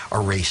be a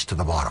race to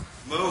the bottom.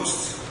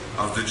 Most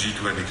of the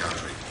G20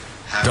 countries.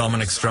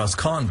 Dominic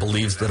Strauss-Kahn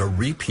believes that a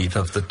repeat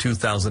of the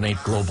 2008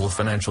 global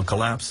financial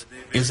collapse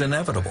is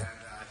inevitable.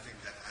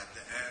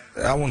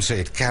 I won't say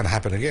it can't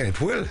happen again. It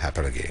will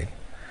happen again.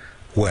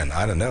 When?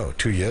 I don't know.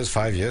 2 years,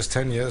 5 years,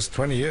 10 years,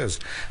 20 years.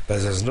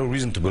 But there's no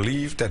reason to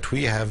believe that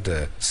we have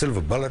the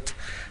silver bullet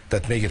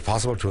that make it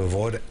possible to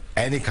avoid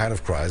any kind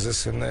of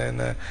crisis in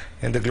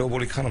the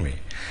global economy.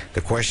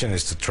 The question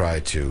is to try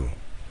to,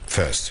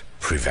 first,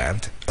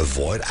 prevent,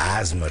 avoid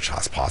as much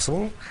as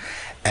possible,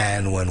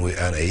 and when we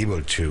are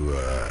unable to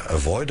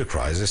avoid the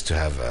crisis, to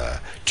have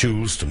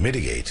tools to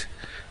mitigate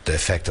the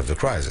effect of the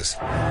crisis.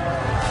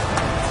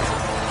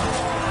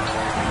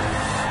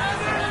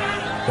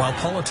 While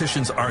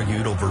politicians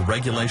argued over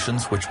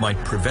regulations which might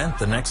prevent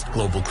the next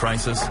global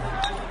crisis,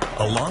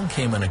 along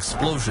came an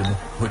explosion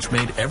which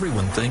made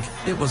everyone think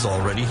it was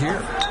already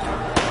here.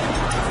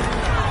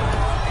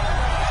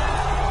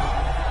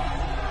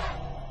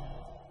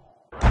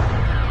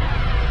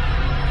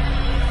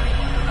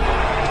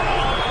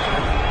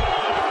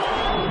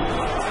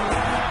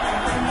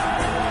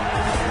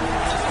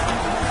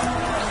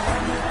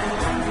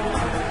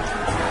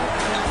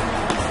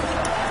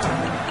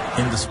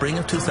 In the spring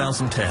of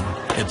 2010,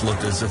 it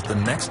looked as if the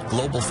next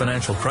global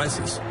financial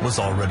crisis was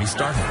already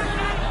starting.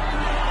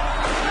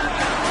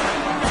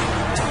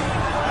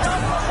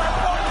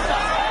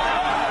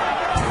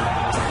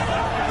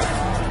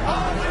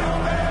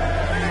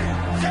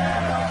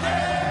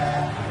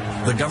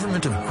 The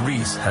government of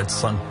Greece had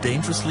sunk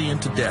dangerously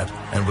into debt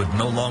and would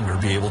no longer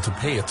be able to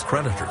pay its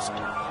creditors.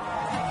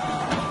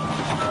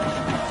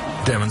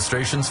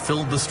 Demonstrations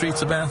filled the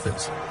streets of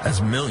Athens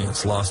as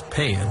millions lost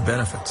pay and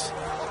benefits.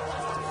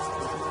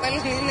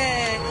 Είναι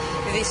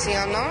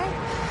δυσίωνο.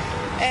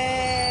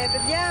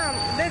 Παιδιά,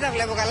 δεν τα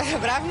βλέπω καλά τα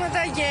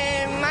πράγματα και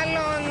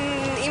μάλλον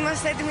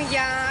είμαστε έτοιμοι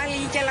για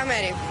άλλη και άλλα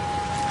μέρη.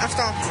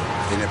 Αυτό.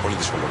 Είναι πολύ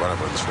δύσκολο, πάρα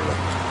πολύ δύσκολο.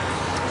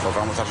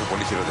 Φοβάμαι ότι θα έρθουν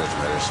πολύ χειρότερες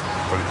μέρες,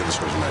 πολύ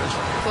δύσκολες μέρες.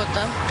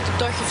 Τίποτα, την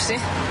πτώχευση.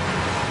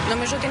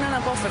 Νομίζω ότι είναι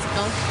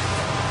αναπόφευκτο.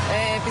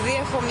 Επειδή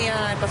έχω μια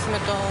επαφή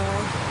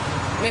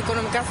με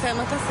οικονομικά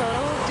θέματα,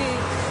 θεωρώ ότι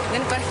δεν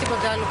υπάρχει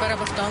τίποτα άλλο πέρα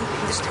από αυτό,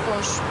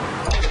 δυστυχώς.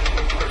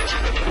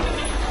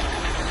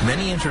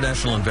 Many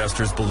international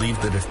investors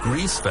believed that if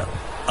Greece fell,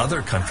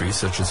 other countries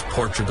such as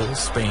Portugal,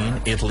 Spain,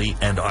 Italy,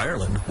 and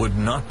Ireland would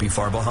not be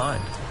far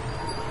behind.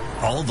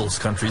 All those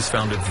countries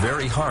found it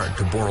very hard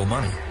to borrow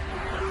money.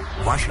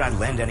 Why should I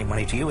lend any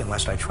money to you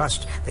unless I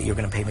trust that you're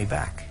going to pay me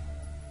back?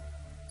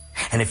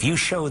 And if you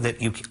show that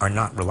you are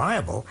not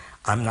reliable,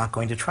 I'm not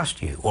going to trust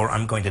you, or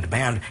I'm going to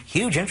demand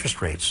huge interest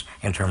rates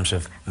in terms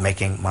of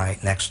making my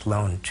next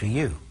loan to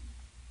you.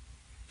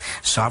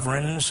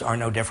 Sovereigns are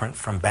no different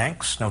from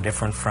banks, no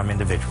different from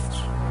individuals.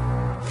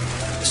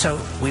 So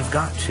we've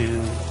got to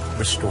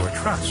restore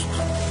trust.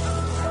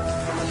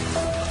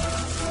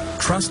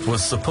 Trust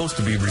was supposed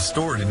to be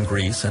restored in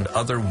Greece and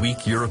other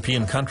weak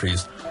European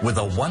countries with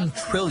a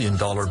 $1 trillion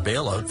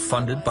bailout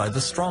funded by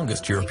the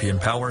strongest European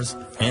powers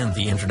and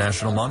the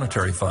International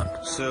Monetary Fund.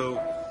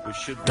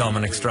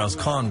 Dominic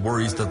Strauss-Kahn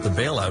worries that the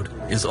bailout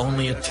is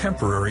only a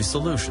temporary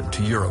solution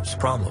to Europe's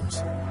problems.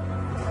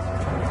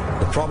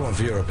 The problem of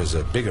Europe is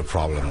a bigger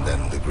problem than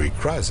the Greek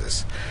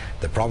crisis.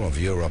 The problem of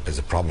Europe is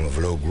a problem of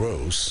low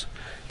growth.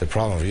 The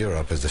problem of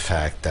Europe is the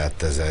fact that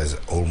there's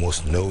almost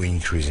no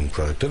increase in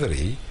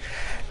productivity,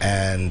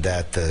 and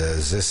that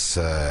this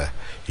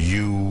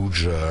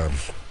huge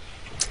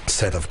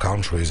set of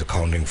countries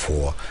accounting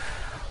for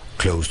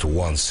close to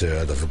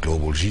 1/3 of the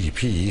global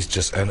GDP is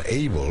just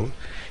unable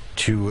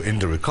to, in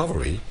the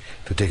recovery,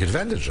 to take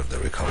advantage of the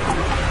recovery.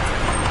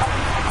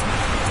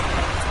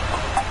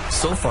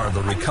 So far,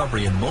 the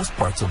recovery in most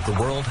parts of the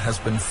world has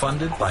been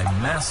funded by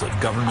massive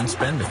government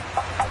spending.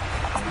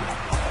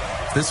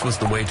 This was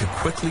the way to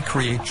quickly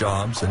create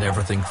jobs in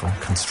everything from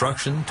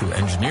construction to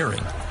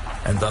engineering,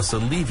 and thus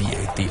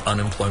alleviate the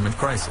unemployment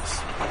crisis.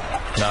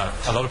 Now,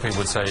 a lot of people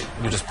would say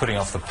we're just putting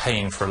off the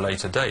pain for a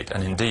later date,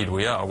 and indeed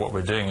we are. What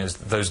we're doing is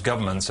those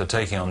governments are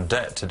taking on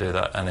debt to do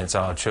that, and it's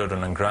our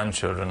children and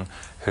grandchildren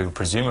who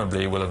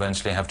presumably will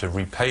eventually have to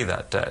repay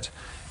that debt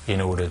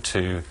in order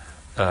to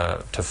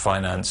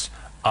finance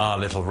our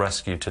little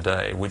rescue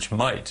today, which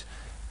might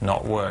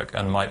not work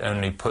and might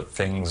only put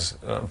things,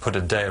 put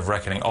a day of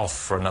reckoning off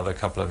for another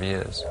couple of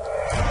years.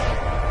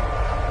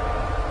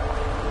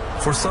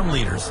 For some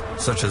leaders,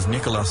 such as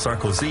Nicolas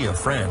Sarkozy of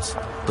France,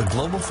 the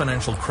global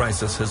financial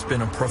crisis has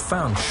been a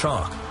profound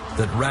shock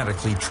that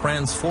radically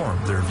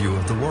transformed their view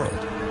of the world.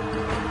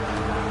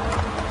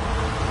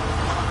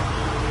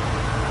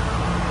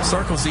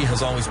 Sarkozy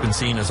has always been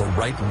seen as a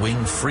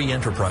right-wing free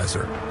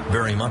enterpriser,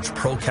 very much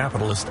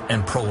pro-capitalist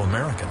and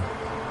pro-American.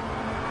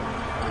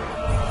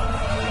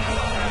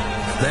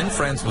 Then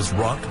France was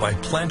rocked by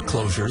plant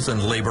closures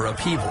and labor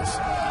upheavals.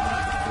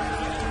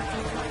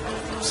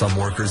 Some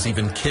workers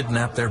even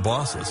kidnapped their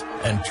bosses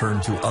and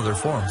turned to other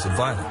forms of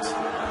violence.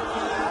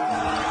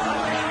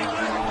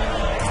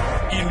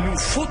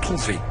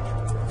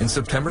 In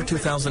September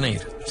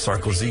 2008,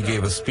 Sarkozy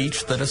gave a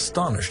speech that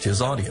astonished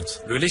his audience.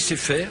 Le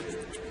laisser-faire,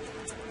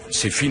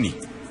 c'est fini.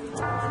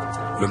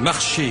 Le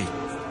marché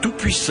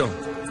tout-puissant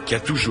qui a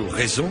toujours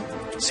raison,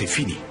 c'est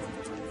fini.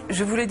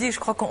 Je vous l'ai dit, je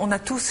crois qu'on a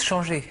tous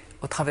changé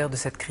au travers de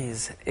cette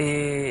crise.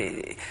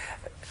 Et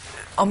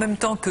en même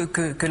temps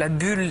que la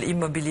bulle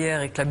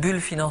immobilière et que la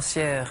bulle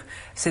financière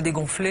s'est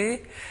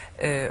dégonflée,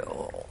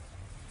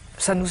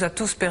 ça nous a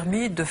tous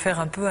permis de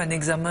faire un peu un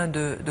examen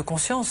de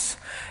conscience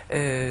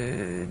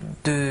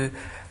de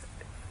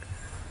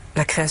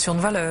la création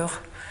de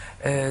valeur,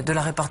 de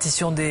la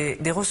répartition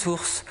des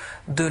ressources,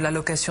 de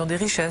l'allocation des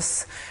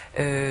richesses,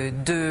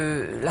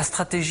 de la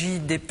stratégie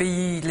des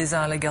pays les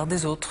uns à l'égard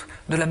des autres,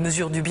 de la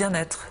mesure du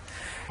bien-être.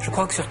 Je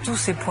crois que sur tous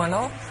ces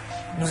points-là,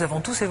 nous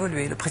avons tous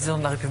évolué, le président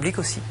de la République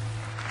aussi.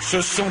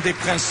 Ce sont des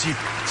principes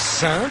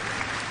simples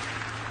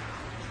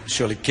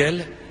sur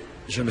lesquels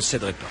je ne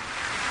céderai pas.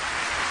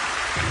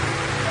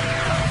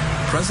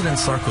 President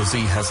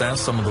Sarkozy has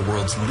asked some of the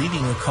world's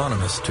leading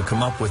economists to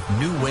come up with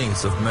new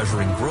ways of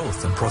measuring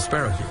growth and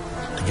prosperity,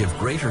 to give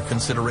greater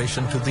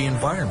consideration to the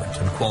environment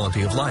and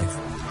quality of life.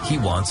 He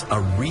wants a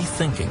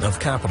rethinking of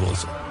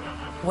capitalism.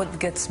 What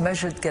gets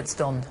measured gets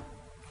done.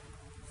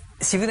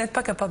 Si vous n'êtes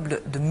pas capable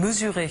de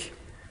mesurer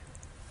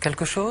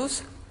quelque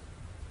chose,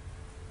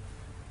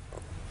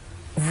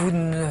 vous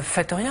ne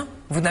faites rien,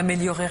 vous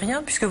n'améliorez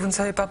rien, puisque vous ne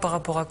savez pas par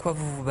rapport à quoi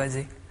vous vous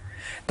basez.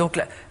 Donc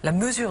la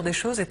mesure des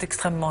choses est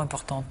extrêmement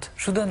importante.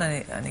 Je vous donne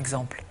un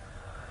exemple.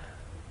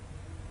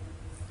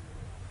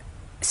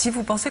 Si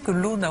vous pensez que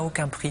l'eau n'a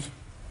aucun prix,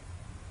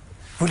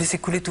 vous laissez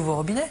couler tous vos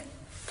robinets,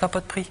 ça n'a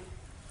pas de prix.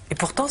 Et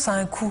pourtant, ça a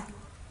un coût.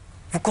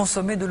 Vous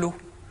consommez de l'eau.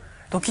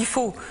 Donc il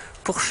faut,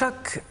 pour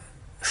chaque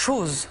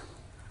chose,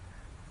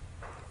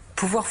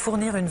 pouvoir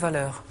fournir une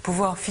valeur,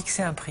 pouvoir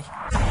fixer un prix.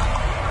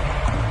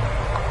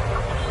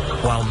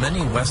 While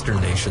many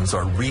Western nations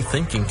are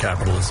rethinking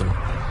capitalism,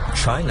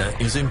 China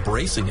is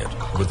embracing it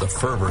with a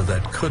fervor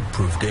that could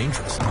prove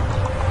dangerous.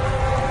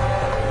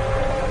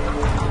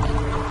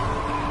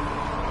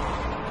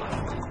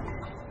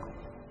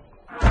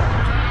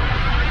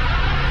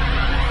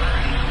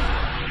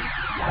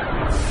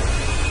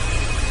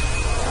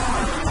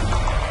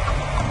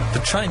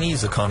 The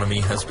Chinese economy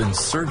has been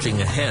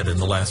surging ahead in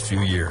the last few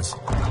years,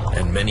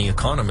 and many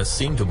economists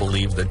seem to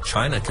believe that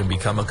China can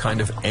become a kind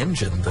of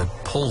engine that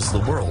pulls the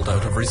world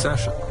out of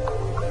recession.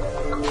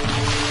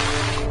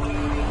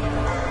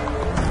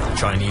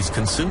 Chinese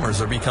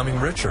consumers are becoming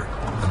richer,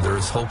 and there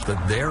is hope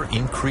that their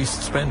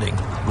increased spending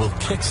will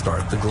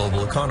kickstart the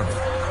global economy.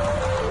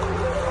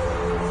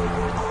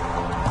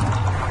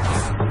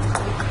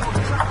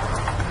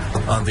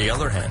 On the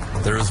other hand,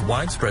 there is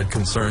widespread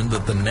concern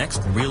that the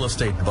next real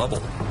estate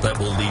bubble that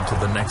will lead to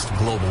the next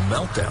global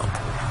meltdown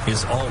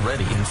is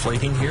already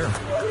inflating here.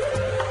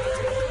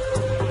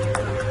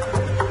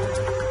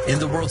 In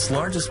the world's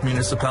largest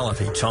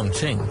municipality,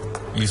 Chongqing,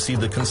 you see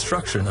the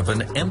construction of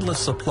an endless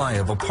supply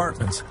of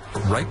apartments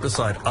right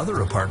beside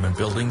other apartment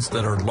buildings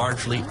that are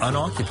largely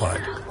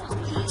unoccupied.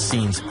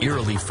 Scenes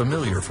eerily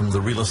familiar from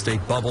the real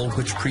estate bubble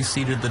which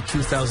preceded the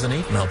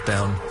 2008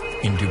 meltdown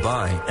in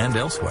Dubai and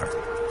elsewhere.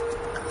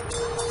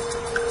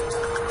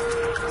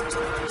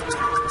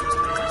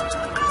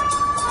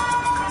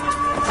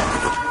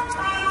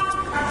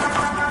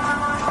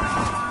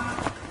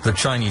 The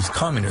Chinese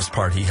Communist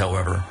Party,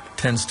 however,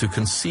 tends to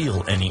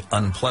conceal any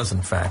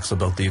unpleasant facts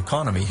about the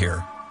economy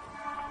here.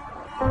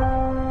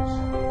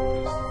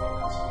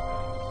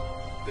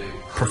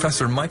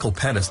 Professor Michael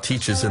Pettis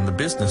teaches in the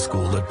business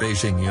school at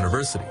Beijing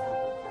University.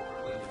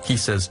 He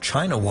says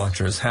China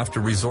watchers have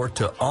to resort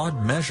to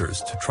odd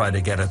measures to try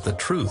to get at the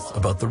truth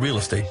about the real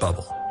estate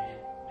bubble.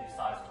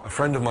 A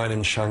friend of mine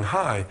in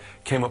Shanghai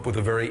came up with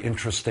a very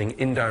interesting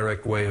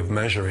indirect way of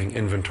measuring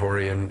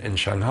inventory in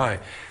Shanghai.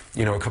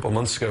 You know, a couple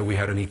months ago we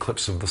had an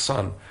eclipse of the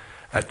sun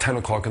at 10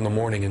 o'clock in the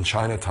morning in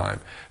China time,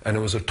 and it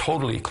was a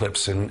total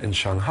eclipse in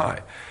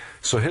Shanghai.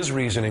 So his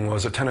reasoning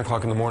was at 10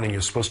 o'clock in the morning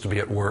you're supposed to be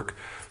at work,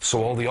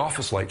 so all the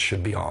office lights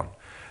should be on.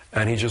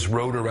 And he just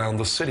rode around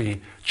the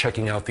city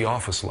checking out the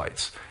office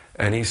lights.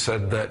 And he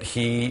said that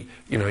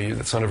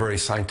it's not a very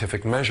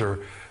scientific measure,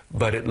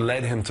 but it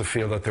led him to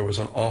feel that there was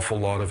an awful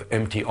lot of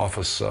empty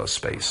office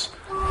space.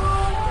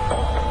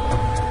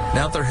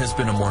 Now there has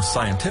been a more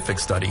scientific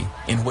study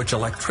in which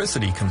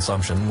electricity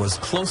consumption was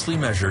closely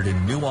measured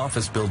in new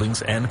office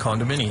buildings and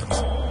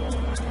condominiums.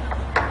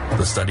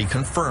 The study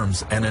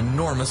confirms an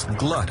enormous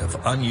glut of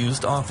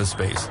unused office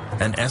space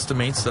and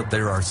estimates that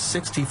there are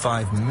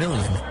 65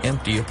 million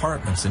empty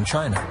apartments in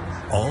China,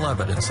 all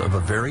evidence of a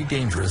very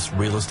dangerous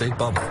real estate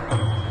bubble.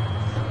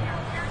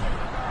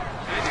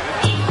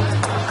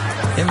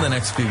 In the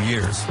next few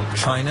years,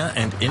 China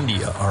and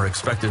India are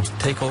expected to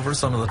take over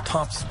some of the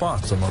top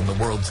spots among the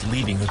world's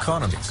leading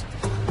economies,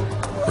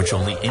 which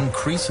only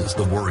increases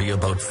the worry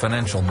about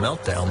financial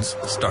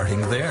meltdowns starting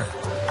there.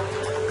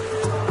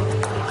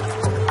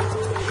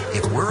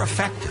 If we're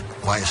affected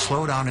by a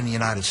slowdown in the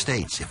United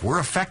States, if we're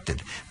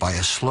affected by a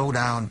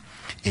slowdown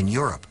in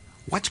Europe,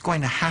 what's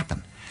going to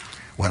happen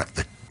when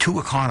the two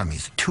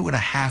economies,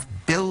 2.5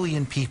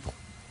 billion people,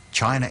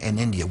 China and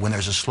India, when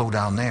there's a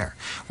slowdown there?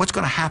 What's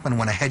going to happen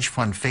when a hedge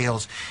fund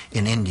fails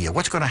in India?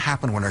 What's going to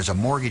happen when there's a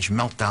mortgage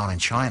meltdown in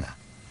China?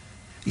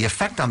 The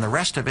effect on the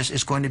rest of us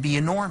is going to be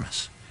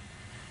enormous.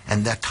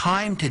 And the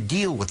time to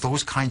deal with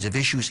those kinds of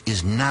issues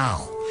is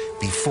now,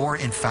 before,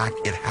 in fact,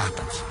 it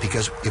happens.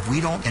 Because if we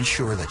don't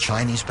ensure that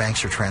Chinese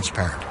banks are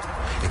transparent,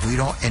 if we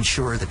don't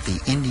ensure that the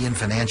Indian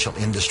financial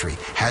industry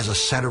has a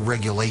set of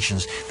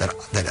regulations that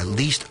at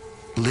least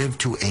live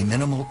to a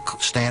minimal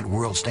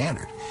world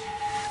standard,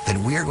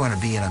 then we are going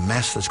to be in a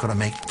mess that's going to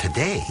make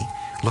today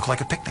look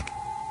like a picnic.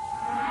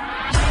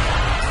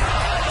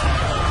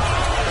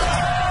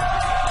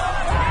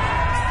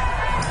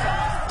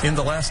 In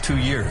the last 2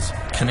 years,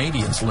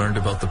 Canadians learned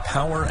about the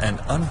power and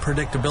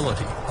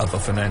unpredictability of a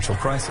financial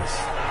crisis.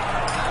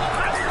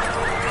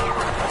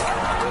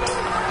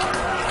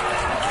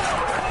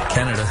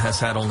 Canada has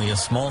had only a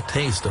small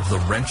taste of the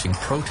wrenching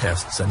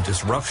protests and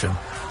disruption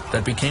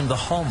that became the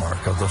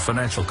hallmark of the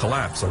financial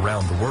collapse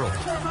around the world.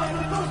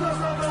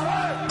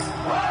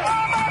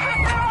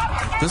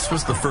 This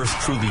was the first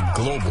truly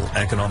global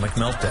economic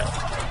meltdown,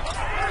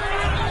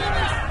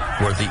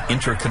 where the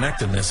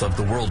interconnectedness of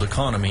the world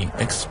economy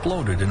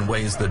exploded in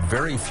ways that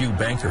very few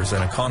bankers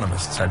and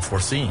economists had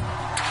foreseen.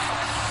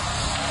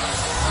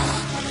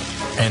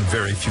 And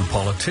very few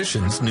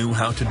politicians knew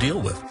how to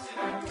deal with.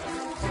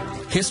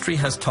 History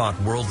has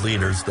taught world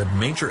leaders that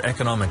major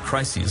economic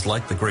crises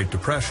like the Great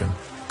Depression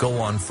go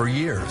on for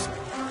years.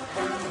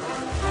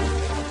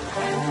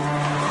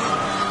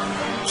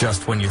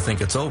 Just when you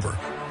think it's over,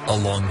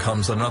 along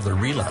comes another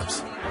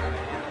relapse.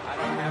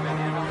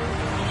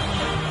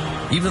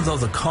 Even though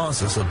the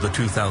causes of the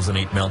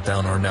 2008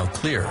 meltdown are now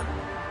clear,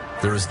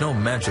 there is no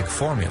magic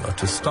formula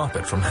to stop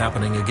it from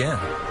happening again.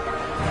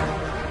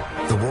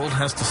 The world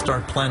has to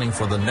start planning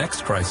for the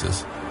next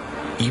crisis,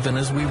 even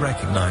as we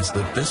recognize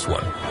that this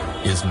one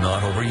is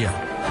not over yet.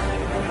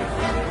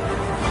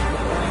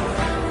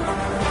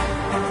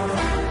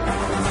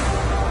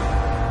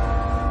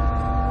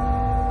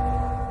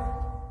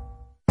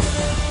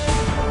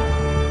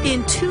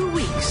 In 2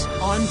 weeks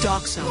on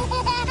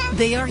DocZone,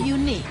 they are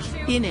unique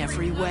in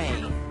every way.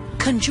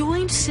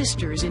 Conjoined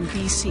sisters in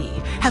BC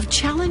have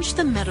challenged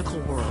the medical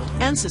world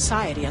and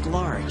society at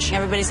large.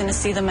 Everybody's going to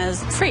see them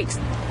as freaks.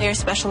 They're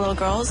special little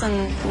girls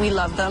and we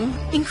love them.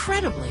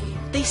 Incredibly,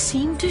 they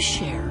seem to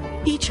share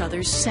each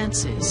other's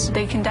senses.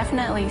 They can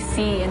definitely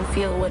see and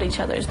feel what each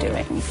other's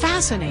doing.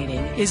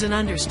 Fascinating is an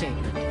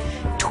understatement.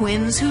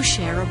 Twins who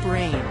share a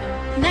brain.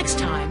 Next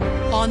time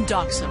on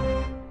DocZone.